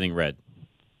 Everything red.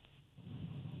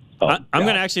 I'm going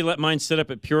to actually let mine sit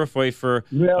up at Purifoy for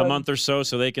a month or so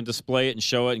they can display it and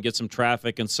show it and get some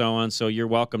traffic and so on. So you're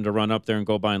welcome to run up there and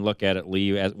go by and look at it,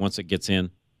 Lee, once it gets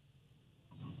in.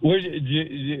 Did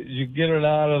you get it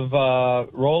out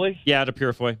of Rowley? Yeah, out of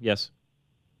Purifoy, yes.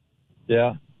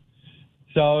 Yeah.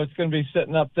 So it's going to be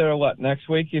sitting up there, next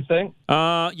week, you think?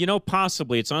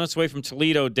 Possibly. It's on its way from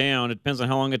Toledo down. It depends on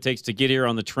how long it takes to get here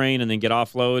on the train and then get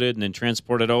offloaded and then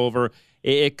transported over.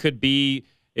 It could be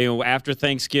after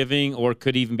Thanksgiving, or it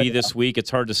could even be this week. It's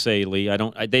hard to say, Lee.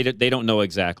 They don't know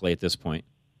exactly at this point.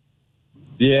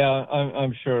 Yeah,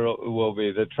 I'm sure it will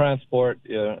be. The transport,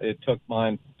 it took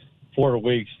mine 4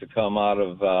 weeks to come out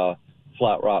of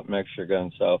Flat Rock,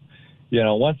 Michigan. So,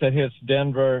 once it hits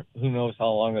Denver, who knows how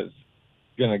long it's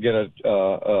going to get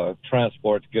a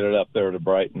transport to get it up there to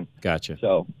Brighton. Gotcha.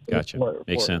 So,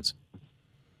 Makes sense.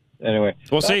 Anyway,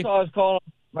 we'll see. That's all I was calling,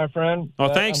 my friend.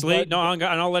 Oh, thanks, Lee. No, and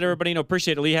I'll let everybody know.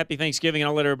 Appreciate it, Lee. Happy Thanksgiving, and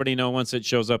I'll let everybody know once it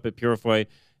shows up at Purifoy,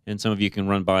 and some of you can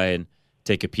run by and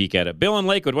take a peek at it. Bill in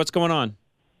Lakewood, what's going on?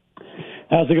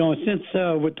 How's it going? Since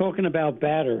we're talking about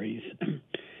batteries,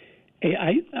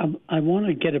 I want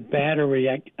to get a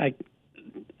battery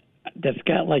that's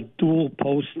got like dual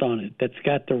post on it. That's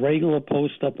got the regular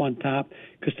post up on top.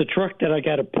 Because the truck that I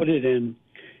got to put it in,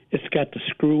 it's got the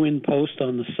screw-in post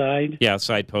on the side. Yeah,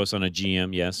 side post on a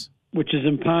GM, yes. Which is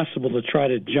impossible to try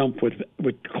to jump with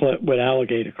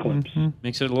alligator clips. Mm-hmm.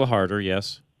 Makes it a little harder,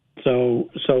 yes. So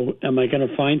am I going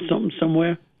to find something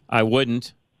somewhere? I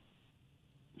wouldn't.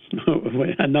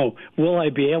 No. Will I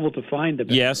be able to find the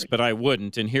battery? Yes, but I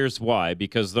wouldn't, and here's why.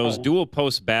 Because those dual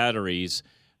post batteries,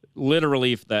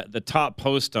 literally the top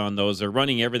post on those are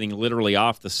running everything literally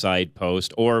off the side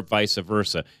post, or vice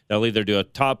versa. They'll either do a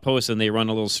top post and they run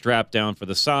a little strap down for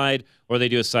the side, or they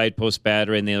do a side post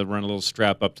battery and they'll run a little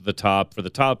strap up to the top for the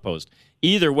top post.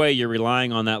 Either way, you're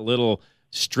relying on that little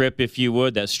strip, if you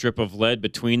would, that strip of lead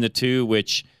between the two,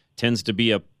 which tends to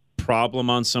be a problem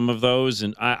on some of those,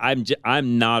 and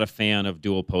I'm not a fan of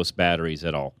dual post batteries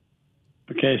at all.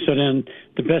 Okay, so then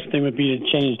the best thing would be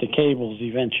to change the cables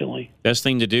eventually. Best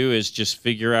thing to do is just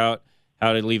figure out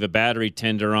how to leave a battery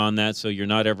tender on that so you're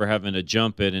not ever having to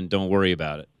jump it, and don't worry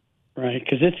about it. Right,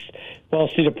 because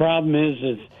the problem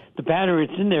is the battery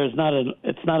that's in there is not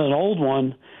an old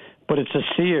one, but it's a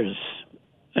Sears,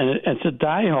 and it's a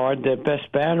diehard, their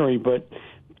best battery, but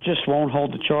just won't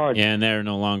hold the charge. Yeah, and they're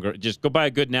no longer. Just go buy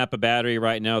a good Napa battery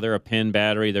right now. They're a pin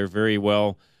battery. They're very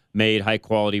well made, high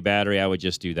quality battery. I would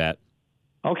just do that.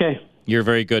 Okay. You're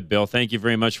very good, Bill. Thank you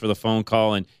very much for the phone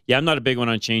call. And yeah, I'm not a big one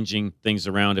on changing things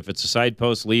around. If it's a side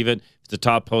post, leave it. If it's a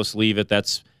top post, leave it.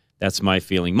 That's my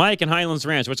feeling. Mike in Highlands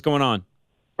Ranch, what's going on?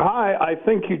 Hi, I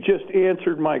think you just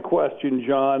answered my question,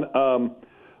 John.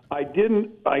 I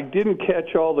didn't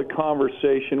catch all the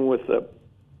conversation with the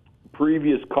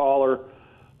previous caller.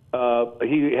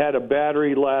 He had a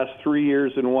battery last 3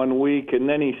 years and 1 week, and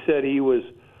then he said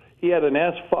he had an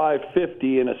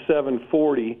S550 and a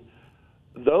 740.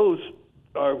 Those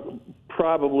are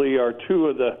probably two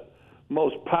of the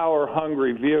most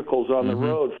power-hungry vehicles on the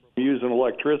road from using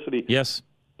electricity. Yes.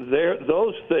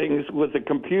 Those things with the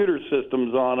computer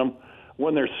systems on them,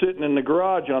 when they're sitting in the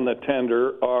garage on the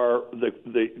tender,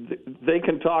 they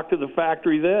can talk to the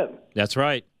factory then. That's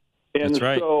right. And That's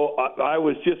right. So I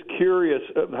was just curious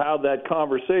of how that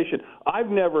conversation. I've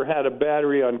never had a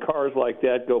battery on cars like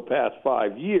that go past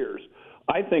 5 years.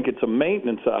 I think it's a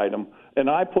maintenance item, and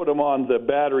I put them on the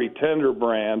battery tender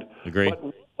brand. Agreed.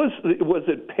 But was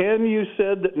it Penn you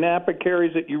said that Napa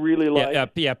carries that you really like?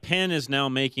 Yeah, Penn is now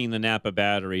making the Napa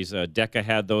batteries. Deca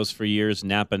had those for years.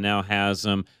 Napa now has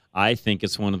them. I think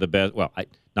it's one of the best. Well,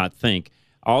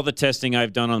 all the testing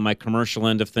I've done on my commercial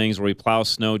end of things, where we plow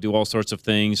snow, do all sorts of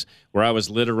things, where I was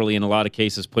literally in a lot of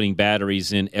cases putting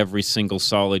batteries in every single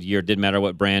solid year. Didn't matter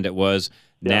what brand it was.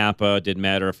 Napa, didn't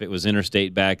matter if it was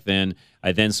Interstate back then.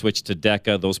 I then switched to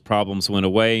Deca. Those problems went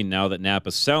away. Now that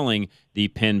Napa's selling the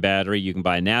Penn battery, you can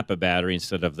buy a Napa battery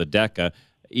instead of the Deca.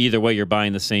 Either way, you're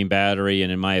buying the same battery,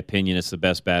 and in my opinion, it's the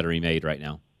best battery made right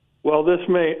now. Well, this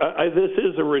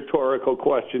is a rhetorical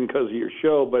question because of your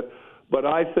show, but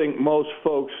I think most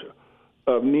folks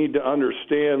need to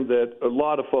understand that a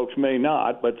lot of folks may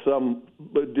not, but some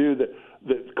do,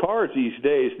 that cars these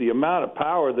days, the amount of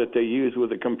power that they use with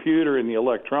the computer and the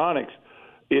electronics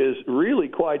is really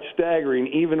quite staggering,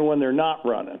 even when they're not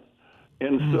running.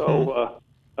 And so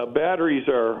batteries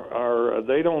are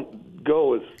they don't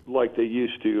go as like they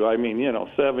used to. I mean,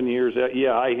 7 years.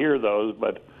 Yeah, I hear those,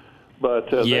 but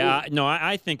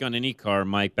I think on any car,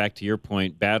 Mike, back to your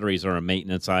point, batteries are a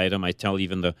maintenance item. I tell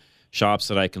even the shops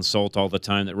that I consult all the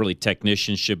time that really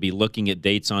technicians should be looking at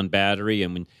dates on batteries,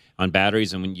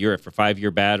 and when you're for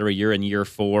 5-year battery, you're in year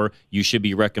 4, you should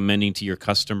be recommending to your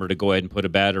customer to go ahead and put a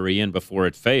battery in before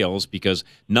it fails, because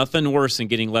nothing worse than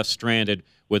getting left stranded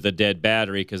with a dead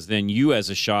battery, because then you as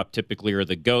a shop typically are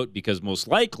the goat, because most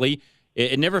likely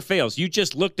it never fails. You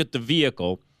just looked at the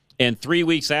vehicle, and 3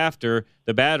 weeks after,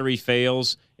 the battery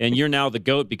fails, and you're now the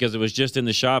goat because it was just in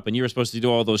the shop, and you were supposed to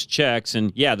do all those checks.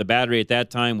 And, yeah, the battery at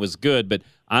that time was good, but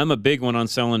I'm a big one on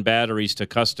selling batteries to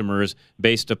customers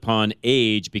based upon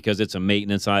age, because it's a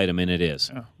maintenance item, and it is.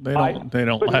 Yeah, they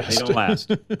don't last. They don't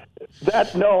last.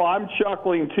 I'm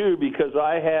chuckling, too, because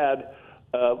I had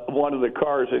one of the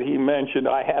cars that he mentioned.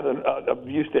 I had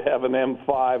used to have an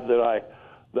M5 that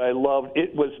I loved.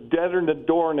 It was deader than a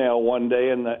doornail one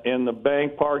day in the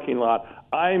bank parking lot.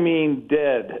 I mean,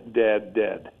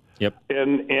 dead. Yep.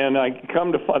 And I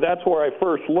come to find that's where I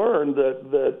first learned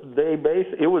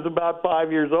that it was about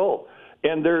 5 years old,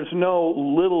 and there's no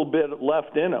little bit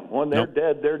left in them. When they're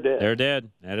dead, they're dead. They're dead.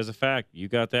 That is a fact. You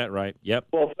got that right. Yep.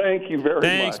 Well, thank you very much.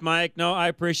 Thanks, Mike. No, I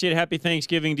appreciate it. Happy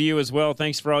Thanksgiving to you as well.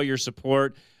 Thanks for all your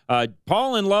support.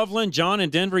 Paul in Loveland, John in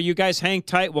Denver, you guys hang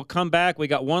tight. We'll come back. We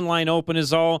got one line open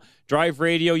is all. Drive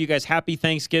Radio, you guys, happy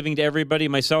Thanksgiving to everybody.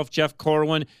 Myself, Jeff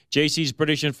Corwin, JC's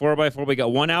British and 4x4. We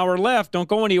got 1 hour left. Don't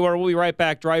go anywhere. We'll be right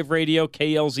back. Drive Radio,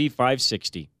 KLZ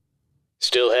 560.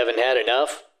 Still haven't had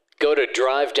enough? Go to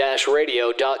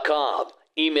drive-radio.com.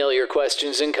 Email your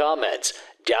questions and comments.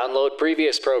 Download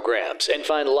previous programs and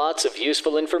find lots of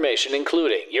useful information,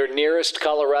 including your nearest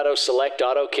Colorado Select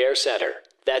Auto Care Center.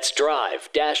 That's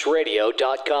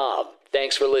drive-radio.com.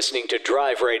 Thanks for listening to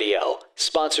Drive Radio,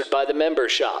 sponsored by the member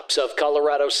shops of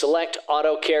Colorado Select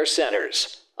Auto Care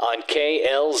Centers on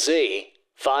KLZ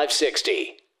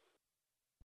 560.